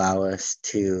to allow us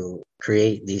to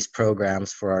create these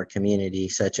programs for our community,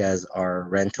 such as our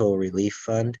rental relief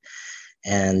fund.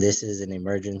 And this is an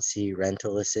emergency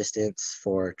rental assistance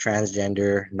for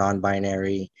transgender,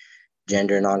 non-binary,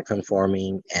 gender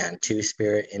non-conforming, and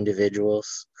two-spirit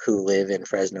individuals who live in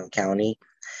Fresno County.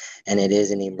 And it is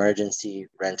an emergency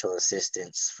rental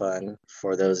assistance fund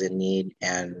for those in need.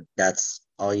 And that's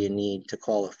all you need to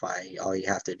qualify. All you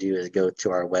have to do is go to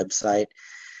our website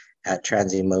at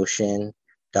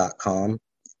transemotion.com,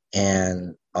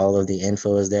 and all of the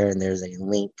info is there. And there's a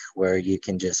link where you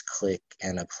can just click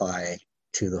and apply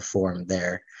to the form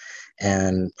there.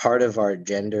 And part of our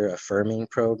gender affirming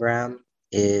program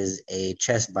is a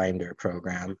chest binder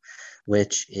program,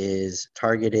 which is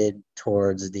targeted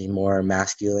towards the more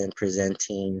masculine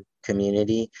presenting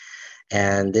community.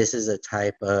 And this is a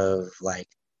type of like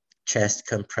chest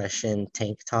compression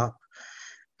tank top,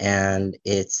 and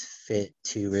it's fit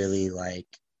to really like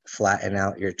flatten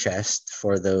out your chest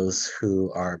for those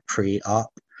who are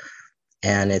pre-op.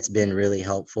 And it's been really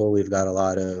helpful. We've got a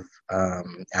lot of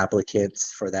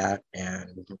applicants for that,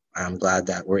 and I'm glad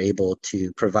that we're able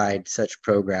to provide such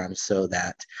programs so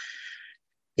that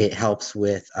it helps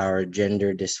with our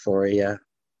gender dysphoria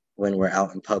when we're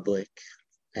out in public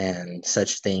and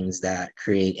such things that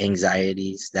create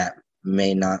anxieties that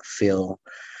may not feel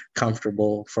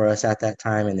comfortable for us at that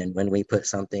time. And then when we put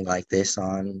something like this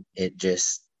on, it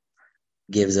just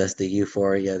gives us the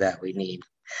euphoria that we need.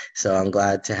 So I'm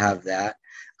glad to have that.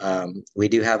 We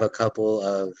do have a couple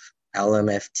of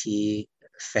LMFT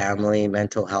family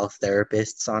mental health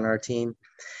therapists on our team,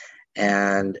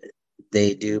 and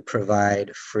they do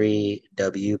provide free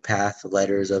WPATH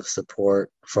letters of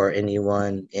support for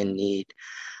anyone in need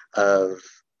of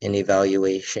an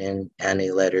evaluation and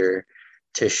a letter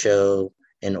to show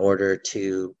in order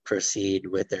to proceed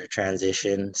with their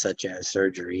transition, such as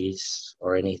surgeries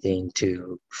or anything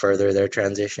to further their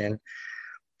transition.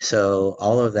 So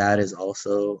all of that is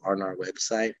also on our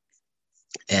website.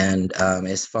 And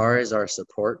as far as our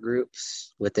support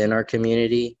groups within our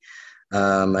community,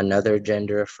 another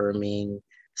gender affirming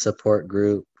support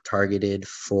group targeted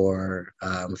for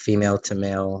female to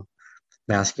male,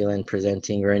 masculine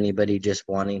presenting, or anybody just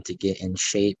wanting to get in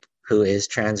shape who is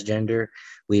transgender.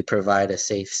 We provide a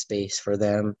safe space for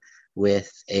them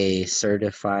with a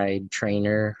certified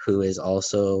trainer who is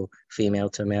also female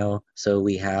to male. So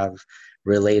we have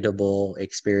relatable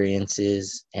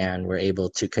experiences, and we're able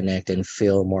to connect and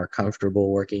feel more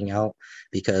comfortable working out,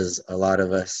 because a lot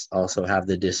of us also have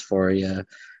the dysphoria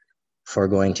for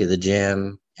going to the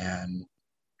gym and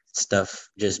stuff,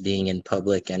 just being in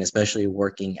public, and especially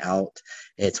working out.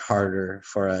 It's harder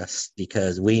for us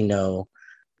because we know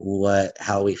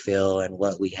how we feel and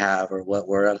what we have or what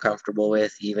we're uncomfortable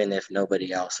with, even if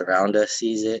nobody else around us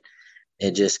sees it.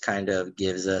 It just kind of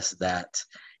gives us that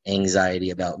anxiety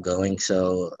about going.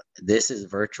 So this is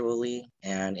virtually,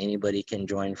 and anybody can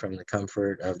join from the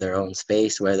comfort of their own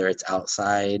space, whether it's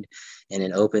outside in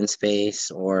an open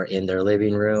space or in their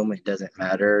living room. It doesn't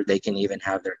matter. They can even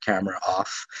have their camera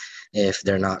off if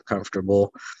they're not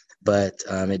comfortable. But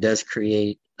it does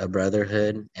create a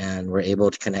brotherhood, and we're able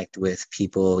to connect with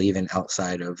people even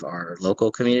outside of our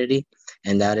local community.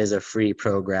 And that is a free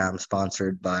program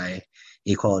sponsored by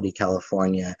Equality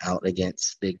California out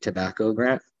against Big Tobacco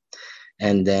grant.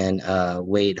 And then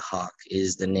Wade Hawk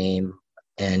is the name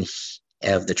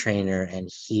of the trainer, and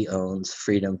he owns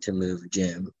Freedom to Move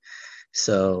Gym.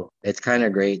 So it's kind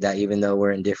of great that even though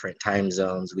we're in different time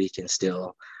zones, we can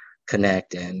still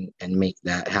connect and make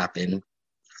that happen.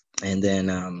 And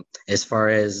then as far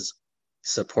as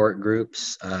support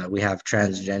groups, we have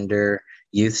transgender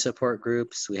youth support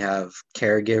groups, we have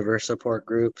caregiver support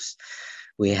groups,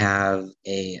 we have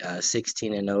a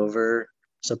 16 and over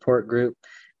support group,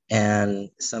 and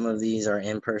some of these are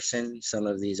in person, some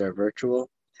of these are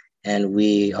virtual. And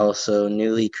we also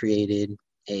newly created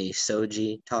a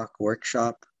SOGI Talk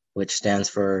workshop, which stands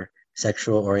for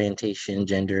Sexual Orientation,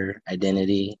 Gender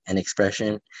Identity, and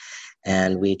Expression.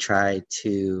 And we try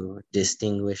to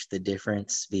distinguish the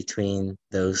difference between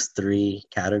those three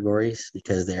categories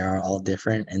because they are all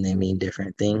different and they mean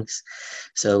different things.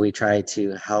 So we try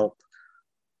to help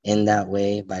in that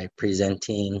way by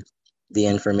presenting the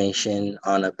information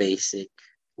on a basic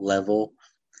level.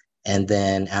 And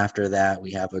then after that,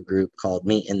 we have a group called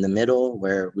Meet in the Middle,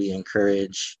 where we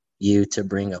encourage you to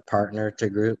bring a partner to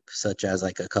group, such as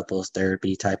like a couples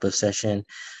therapy type of session.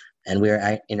 And we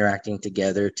are interacting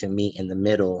together to meet in the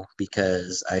middle,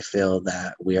 because I feel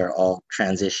that we are all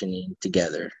transitioning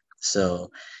together.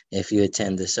 So if you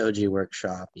attend the SOGI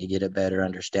workshop, you get a better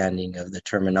understanding of the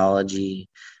terminology,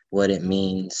 what it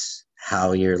means,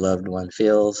 how your loved one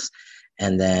feels.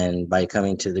 And then by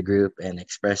coming to the group and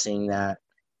expressing that,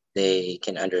 they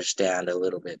can understand a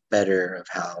little bit better of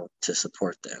how to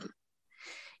support them.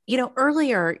 You know,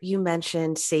 earlier you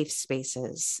mentioned safe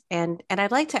spaces, and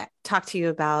I'd like to talk to you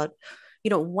about, you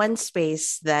know, one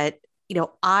space that, you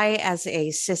know, I, as a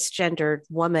cisgendered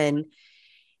woman,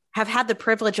 have had the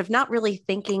privilege of not really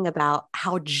thinking about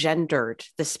how gendered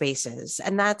the space is,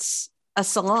 and that's a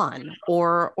salon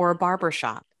or a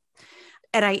barbershop.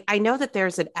 And I know that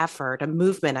there's an effort, a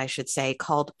movement, I should say,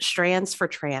 called Strands for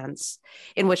Trans,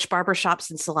 in which barbershops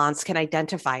and salons can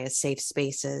identify as safe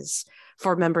spaces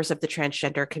for members of the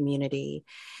transgender community.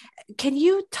 Can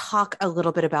you talk a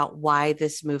little bit about why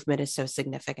this movement is so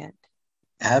significant?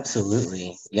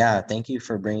 Absolutely. Yeah, thank you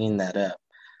for bringing that up.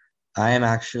 I am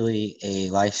actually a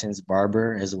licensed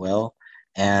barber as well,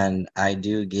 and I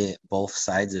do get both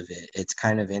sides of it. It's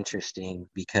kind of interesting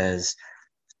because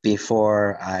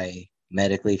before I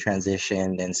medically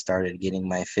transitioned and started getting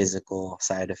my physical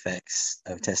side effects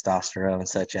of testosterone,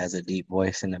 such as a deep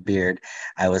voice and a beard,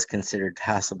 I was considered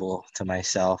passable to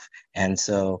myself. And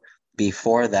so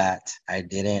before that, I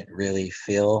didn't really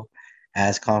feel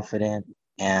as confident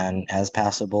and as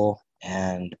passable.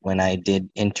 And when I did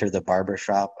enter the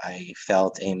barbershop, I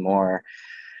felt a more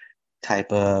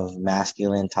type of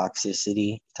masculine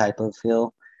toxicity type of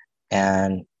feel.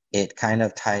 And it kind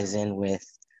of ties in with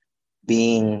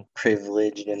being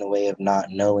privileged in a way of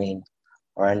not knowing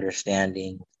or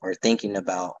understanding or thinking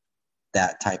about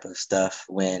that type of stuff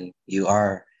when you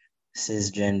are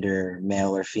cisgender,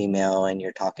 male or female, and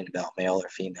you're talking about male or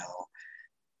female.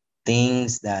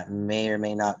 Things that may or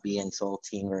may not be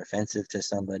insulting or offensive to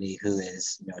somebody who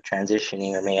is,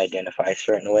 transitioning or may identify a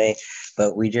certain way,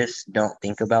 but we just don't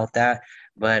think about that.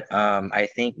 But I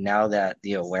think now that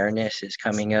the awareness is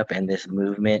coming up and this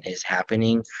movement is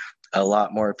happening, a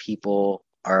lot more people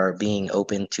are being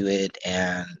open to it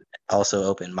and also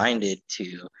open-minded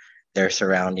to their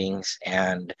surroundings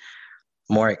and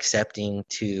more accepting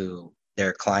to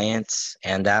their clients,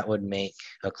 and that would make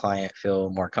a client feel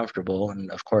more comfortable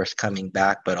and of course coming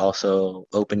back, but also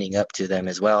opening up to them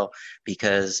as well,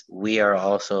 because we are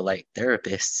also like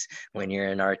therapists when you're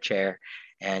in our chair.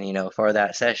 And for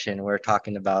that session we're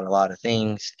talking about a lot of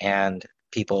things and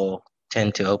people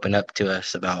tend to open up to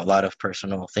us about a lot of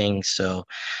personal things. So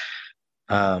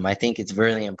I think it's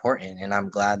really important, and I'm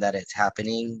glad that it's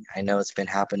happening. I know it's been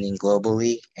happening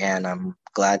globally, and I'm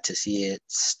glad to see it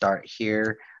start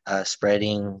here,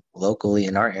 spreading locally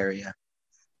in our area.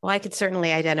 Well, I could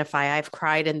certainly identify. I've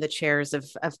cried in the chairs of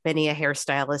many a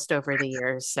hairstylist over the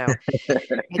years, so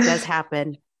it does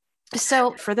happen.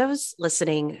 So for those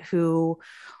listening who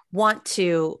want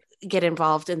to get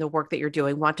involved in the work that you're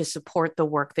doing, want to support the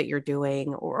work that you're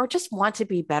doing, or just want to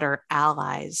be better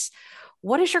allies,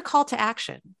 what is your call to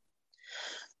action?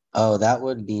 Oh, that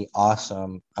would be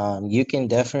awesome. You can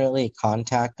definitely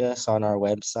contact us on our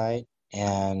website,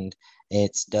 and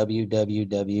it's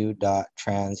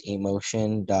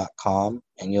www.transemotion.com,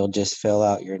 and you'll just fill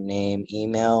out your name,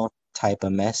 email, type a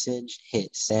message,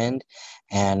 hit send,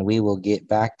 and we will get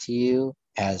back to you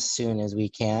as soon as we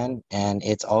can. And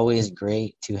it's always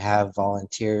great to have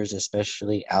volunteers,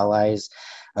 especially allies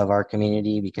of our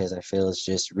community, because I feel it's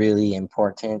just really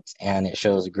important, and it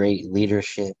shows great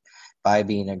leadership by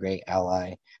being a great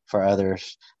ally for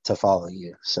others to follow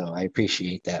you. So I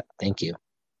appreciate that. Thank you.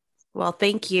 Well,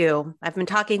 thank you. I've been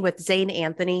talking with Zane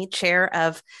Anthony, chair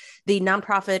of the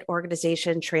nonprofit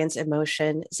organization Trans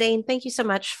Emotion. Zane, thank you so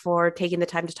much for taking the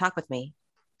time to talk with me.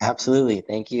 Absolutely.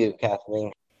 Thank you,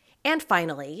 Kathleen. And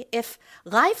finally, if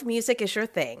live music is your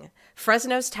thing,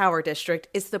 Fresno's Tower District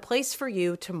is the place for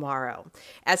you tomorrow,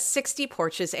 as 60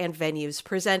 porches and venues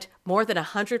present more than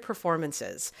 100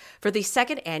 performances for the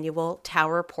second annual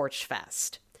Tower Porch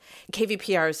Fest.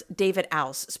 KVPR's David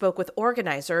Ouse spoke with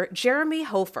organizer Jeremy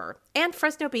Hofer and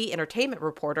Fresno Bee entertainment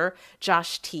reporter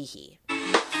Josh Teehee.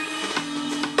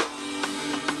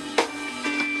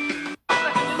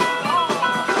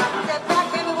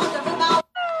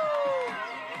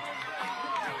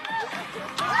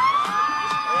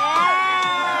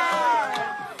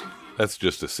 That's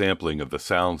just a sampling of the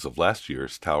sounds of last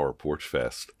year's Tower Porch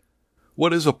Fest.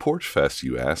 What is a Porch Fest,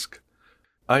 you ask?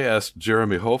 I asked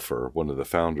Jeremy Hofer, one of the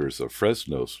founders of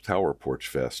Fresno's Tower Porch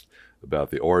Fest, about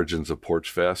the origins of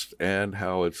Porch Fest and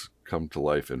how it's come to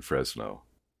life in Fresno.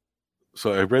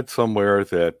 So I read somewhere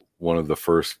that one of the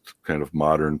first kind of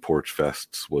modern Porch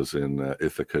Fests was in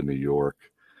Ithaca, New York.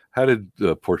 How did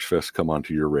Porch Fest come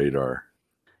onto your radar?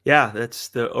 Yeah, that's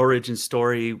the origin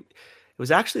story. It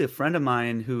was actually a friend of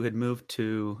mine who had moved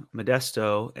to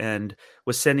Modesto and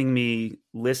was sending me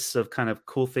lists of kind of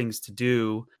cool things to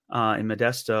do in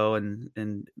Modesto, and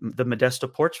the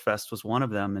Modesto Porch Fest was one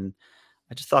of them. And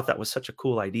I just thought that was such a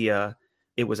cool idea.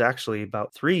 It was actually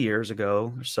about 3 years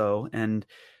ago or so. And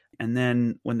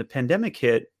then when the pandemic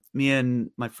hit, me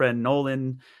and my friend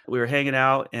Nolan, we were hanging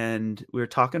out and we were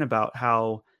talking about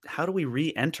how do we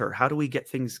re-enter? How do we get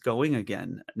things going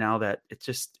again now that it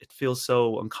feels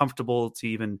so uncomfortable to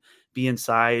even be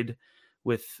inside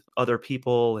with other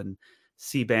people and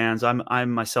see bands.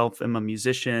 I'm myself am a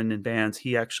musician in bands.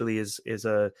 He actually is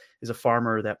a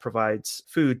farmer that provides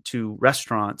food to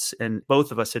restaurants, and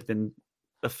both of us had been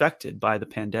affected by the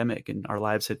pandemic, and our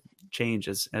lives had change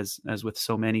as with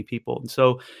so many people. And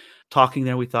so talking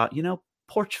there, we thought,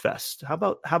 Porch Fest,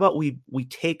 how about we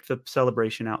take the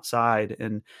celebration outside?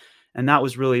 And that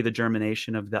was really the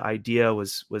germination of the idea,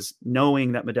 was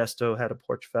knowing that Modesto had a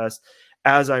Porch Fest.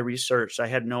 As I researched, I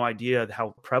had no idea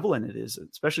how prevalent it is,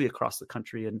 especially across the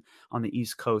country and on the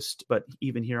East Coast, but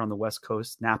even here on the West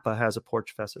Coast. Napa has a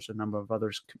Porch Fest. There's a number of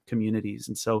other communities.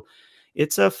 And so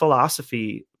it's a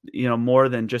philosophy, more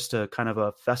than just a kind of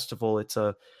a festival. It's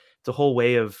a whole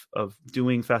way of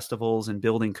doing festivals and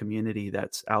building community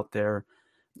that's out there.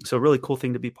 So a really cool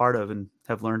thing to be part of and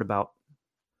have learned about.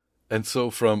 And so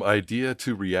from idea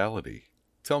to reality,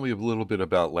 tell me a little bit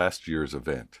about last year's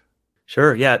event.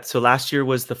 Sure. Yeah. So last year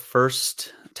was the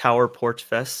first Tower Porch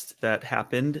Fest that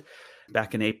happened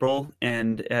back in April.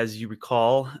 And as you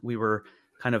recall, we were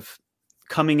kind of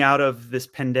coming out of this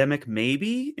pandemic,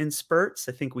 maybe in spurts.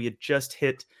 I think we had just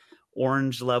hit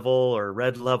orange level or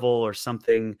red level or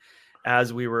something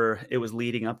as it was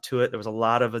leading up to it. There was a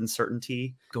lot of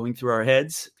uncertainty going through our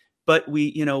heads, but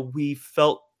we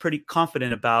felt pretty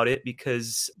confident about it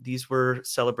because these were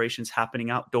celebrations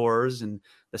happening outdoors, and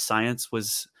the science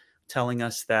was telling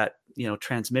us that,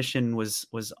 transmission was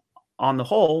on the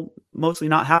whole mostly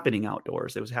not happening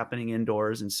outdoors. It was happening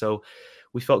indoors. And so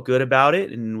we felt good about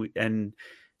it. And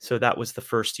so that was the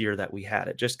first year that we had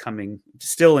it, just coming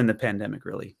still in the pandemic,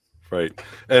 really. Right.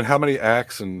 And how many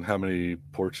acts and how many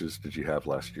porches did you have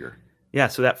last year? Yeah.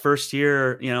 So that first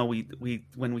year, we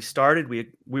when we started, we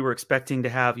were expecting to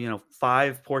have,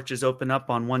 5 porches open up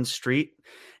on one street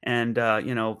and,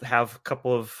 have a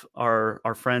couple of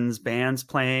our friends' bands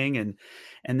playing. And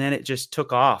then it just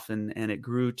took off and it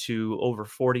grew to over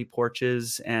 40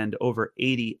 porches and over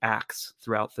 80 acts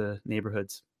throughout the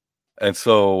neighborhoods. And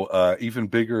so even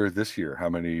bigger this year. How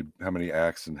many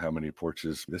acts and how many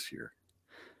porches this year?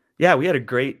 Yeah, we had a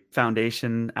great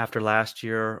foundation after last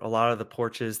year. A lot of the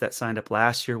porches that signed up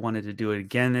last year wanted to do it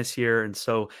again this year. And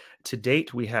so to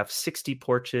date, we have 60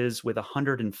 porches with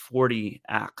 140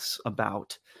 acts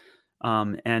about.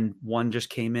 And one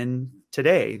just came in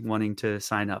today wanting to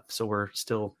sign up. So we're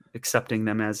still accepting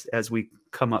them as we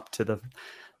come up to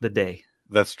the day.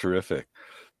 That's terrific.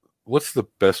 What's the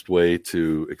best way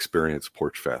to experience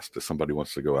Porch Fest? If somebody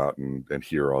wants to go out and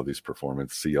hear all these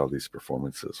performances, see all these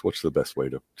performances, what's the best way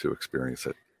to experience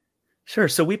it? Sure.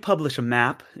 So we publish a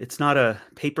map. It's not a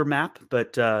paper map,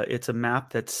 but it's a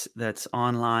map that's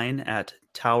online at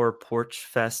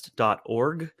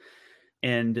towerporchfest.org.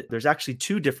 And there's actually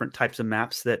 2 different types of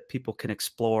maps that people can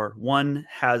explore. One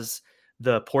has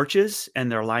the porches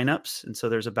and their lineups. And so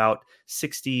there's about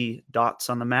 60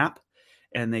 dots on the map,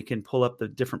 and they can pull up the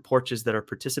different porches that are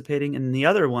participating. And the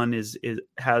other one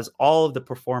has all of the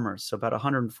performers, so about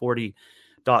 140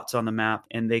 dots on the map,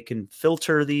 and they can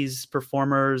filter these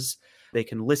performers. They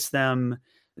can list them.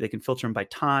 They can filter them by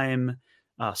time,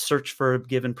 search for a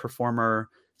given performer.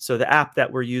 So the app that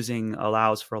we're using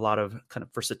allows for a lot of kind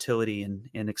of versatility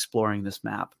in exploring this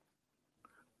map.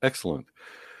 Excellent.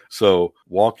 So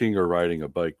walking or riding a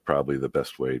bike, probably the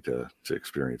best way to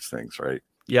experience things, right?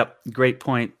 Yep. Great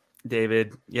point,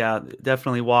 David. Yeah,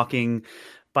 definitely walking,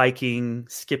 biking,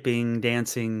 skipping,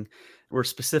 dancing. We're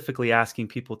specifically asking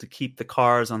people to keep the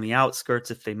cars on the outskirts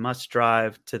if they must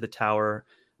drive to the tower.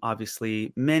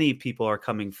 Obviously, many people are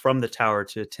coming from the tower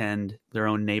to attend their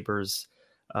own neighbors'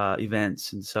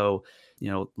 events. And so,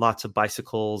 lots of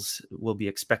bicycles will be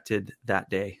expected that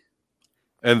day.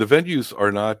 And the venues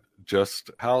are not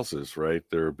just houses, right?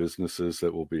 There are businesses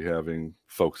that will be having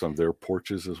folks on their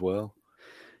porches as well.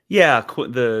 Yeah,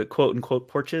 the quote unquote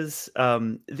porches.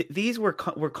 These we're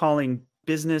calling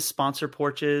business sponsor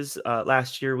porches.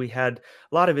 Last year, we had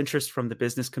a lot of interest from the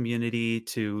business community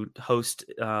to host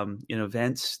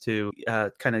events to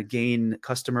kind of gain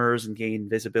customers and gain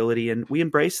visibility, and we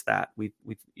embraced that. We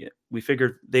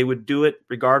figured they would do it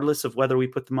regardless of whether we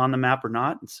put them on the map or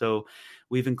not, and so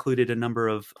we've included a number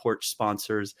of porch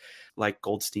sponsors like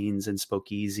Goldstein's and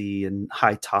Spokeezy and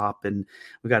High Top, and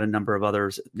we got a number of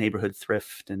others, Neighborhood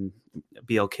Thrift and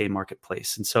BLK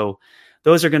Marketplace, and so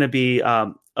those are going to be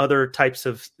other types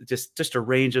of just a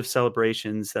range of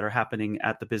celebrations that are happening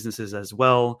at the businesses as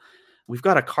well. We've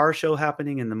got a car show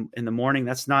happening in the morning.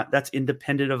 That's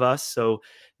independent of us. So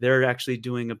they're actually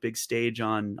doing a big stage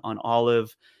on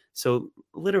Olive. So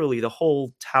literally the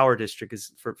whole Tower District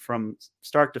is from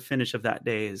start to finish of that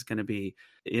day is going to be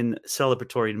in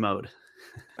celebratory mode.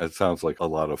 That sounds like a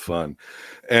lot of fun.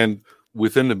 And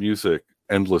within the music,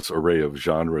 endless array of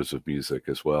genres of music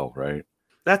as well, right?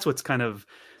 That's what's kind of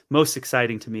most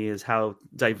exciting to me is how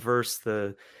diverse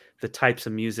the the types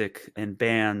of music and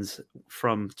bands,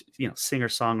 from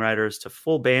singer-songwriters to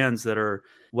full bands that are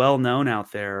well known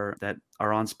out there that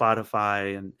are on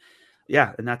Spotify, and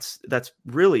that's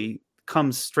really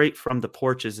comes straight from the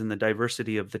porches and the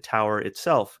diversity of the tower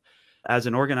itself. As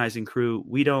an organizing crew,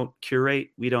 we don't curate,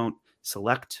 we don't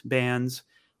select bands.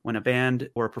 When a band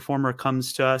or a performer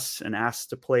comes to us and asks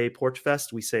to play Porch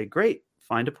Fest, we say, great,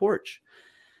 find a porch.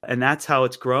 And that's how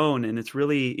it's grown. And it's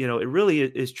really, it really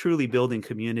is truly building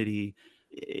community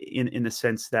in the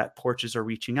sense that porches are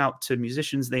reaching out to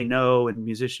musicians they know, and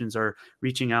musicians are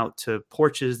reaching out to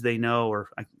porches they know, or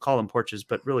I call them porches,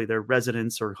 but really they're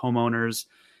residents or homeowners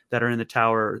that are in the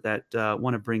tower that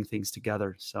want to bring things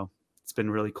together. So it's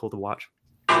been really cool to watch.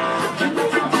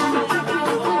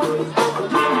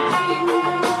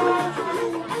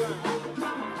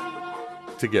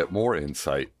 To get more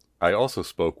insight, I also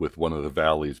spoke with one of the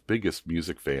Valley's biggest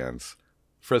music fans,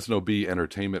 Fresno Bee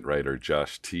entertainment writer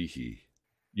Josh Teehee.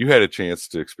 You had a chance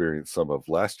to experience some of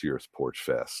last year's Porch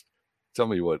Fest. Tell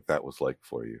me what that was like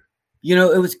for you.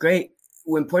 It was great.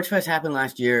 When Porch Fest happened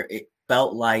last year, it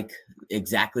felt like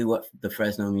exactly what the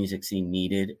Fresno music scene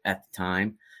needed at the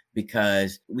time,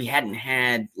 because we hadn't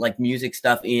had like music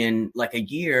stuff in like a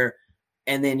year.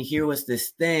 And then here was this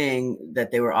thing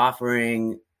that they were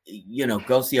offering,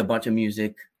 go see a bunch of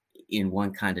music in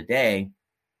one kind of day.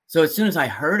 So as soon as I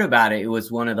heard about it, it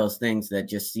was one of those things that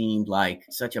just seemed like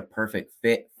such a perfect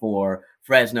fit for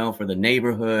Fresno, for the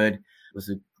neighborhood. It was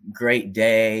a great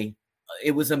day.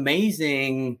 It was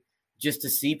amazing just to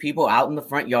see people out in the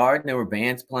front yard, and there were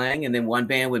bands playing, and then one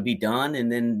band would be done,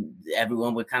 and then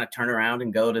everyone would kind of turn around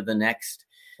and go to the next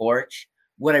porch.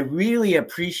 What I really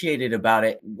appreciated about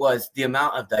it was the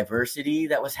amount of diversity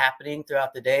that was happening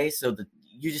throughout the day. So that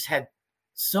you just had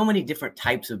so many different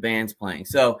types of bands playing.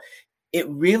 So it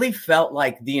really felt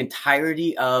like the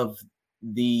entirety of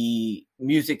the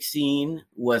music scene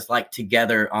was like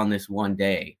together on this one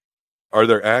day. Are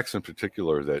there acts in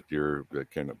particular that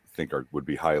kind of think would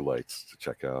be highlights to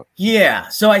check out? Yeah.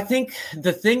 So I think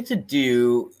the thing to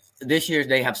do this year,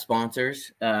 they have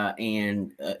sponsors,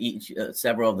 and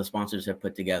several of the sponsors have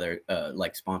put together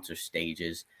like sponsor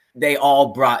stages. They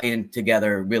all brought in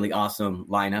together really awesome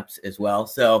lineups as well.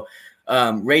 So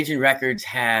Raging Records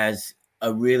has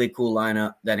a really cool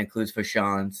lineup that includes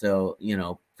Fashawn. So,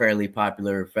 fairly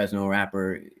popular Fresno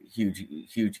rapper,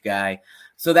 huge guy.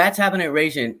 So that's happening at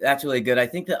Raging. That's really good. I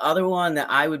think the other one that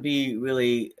I would be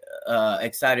really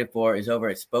excited for is over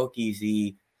at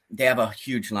Spokeasy. They have a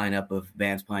huge lineup of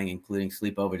bands playing, including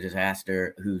Sleepover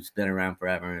Disaster, who's been around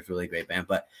forever and is a really great band.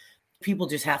 But people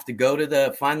just have to go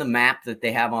to find the map that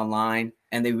they have online,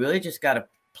 and they really just got to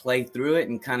play through it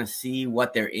and kind of see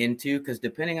what they're into. Because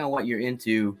depending on what you're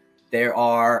into, there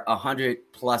are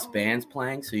 100+ bands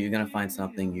playing, so you're going to find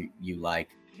something you like.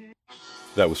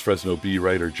 That was Fresno Bee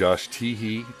writer Josh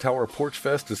Teehee. Tower Porch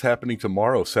Fest is happening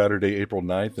tomorrow, Saturday, April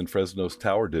 9th in Fresno's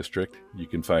Tower District. You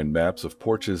can find maps of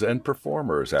porches and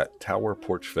performers at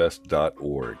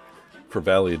towerporchfest.org. For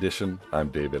Valley Edition, I'm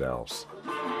David Alves.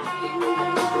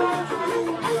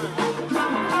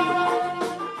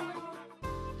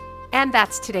 And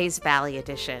that's today's Valley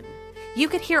Edition. You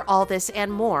could hear all this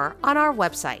and more on our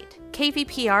website,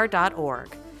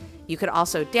 kvpr.org. You could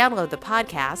also download the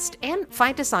podcast and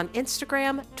find us on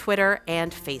Instagram, Twitter,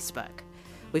 and Facebook.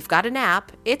 We've got an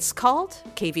app. It's called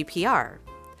KVPR.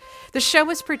 The show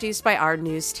is produced by our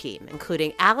news team,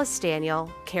 including Alice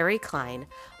Daniel, Carrie Klein,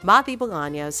 Madhi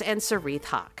Bolaños, and Sarith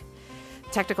Hawk.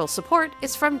 Technical support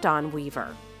is from Don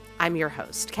Weaver. I'm your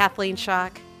host, Kathleen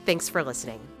Schock. Thanks for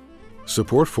listening.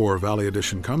 Support for Valley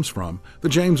Edition comes from the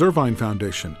James Irvine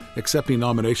Foundation, accepting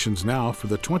nominations now for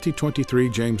the 2023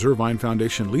 James Irvine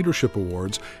Foundation Leadership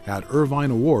Awards at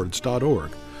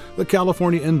irvineawards.org. The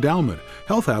California Endowment.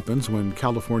 Health happens when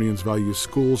Californians value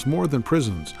schools more than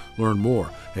prisons. Learn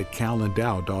more at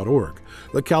calendow.org.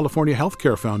 The California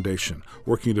Healthcare Foundation,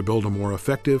 working to build a more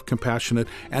effective, compassionate,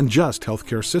 and just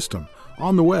healthcare system.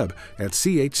 On the web at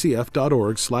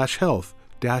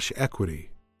chcf.org/health-equity.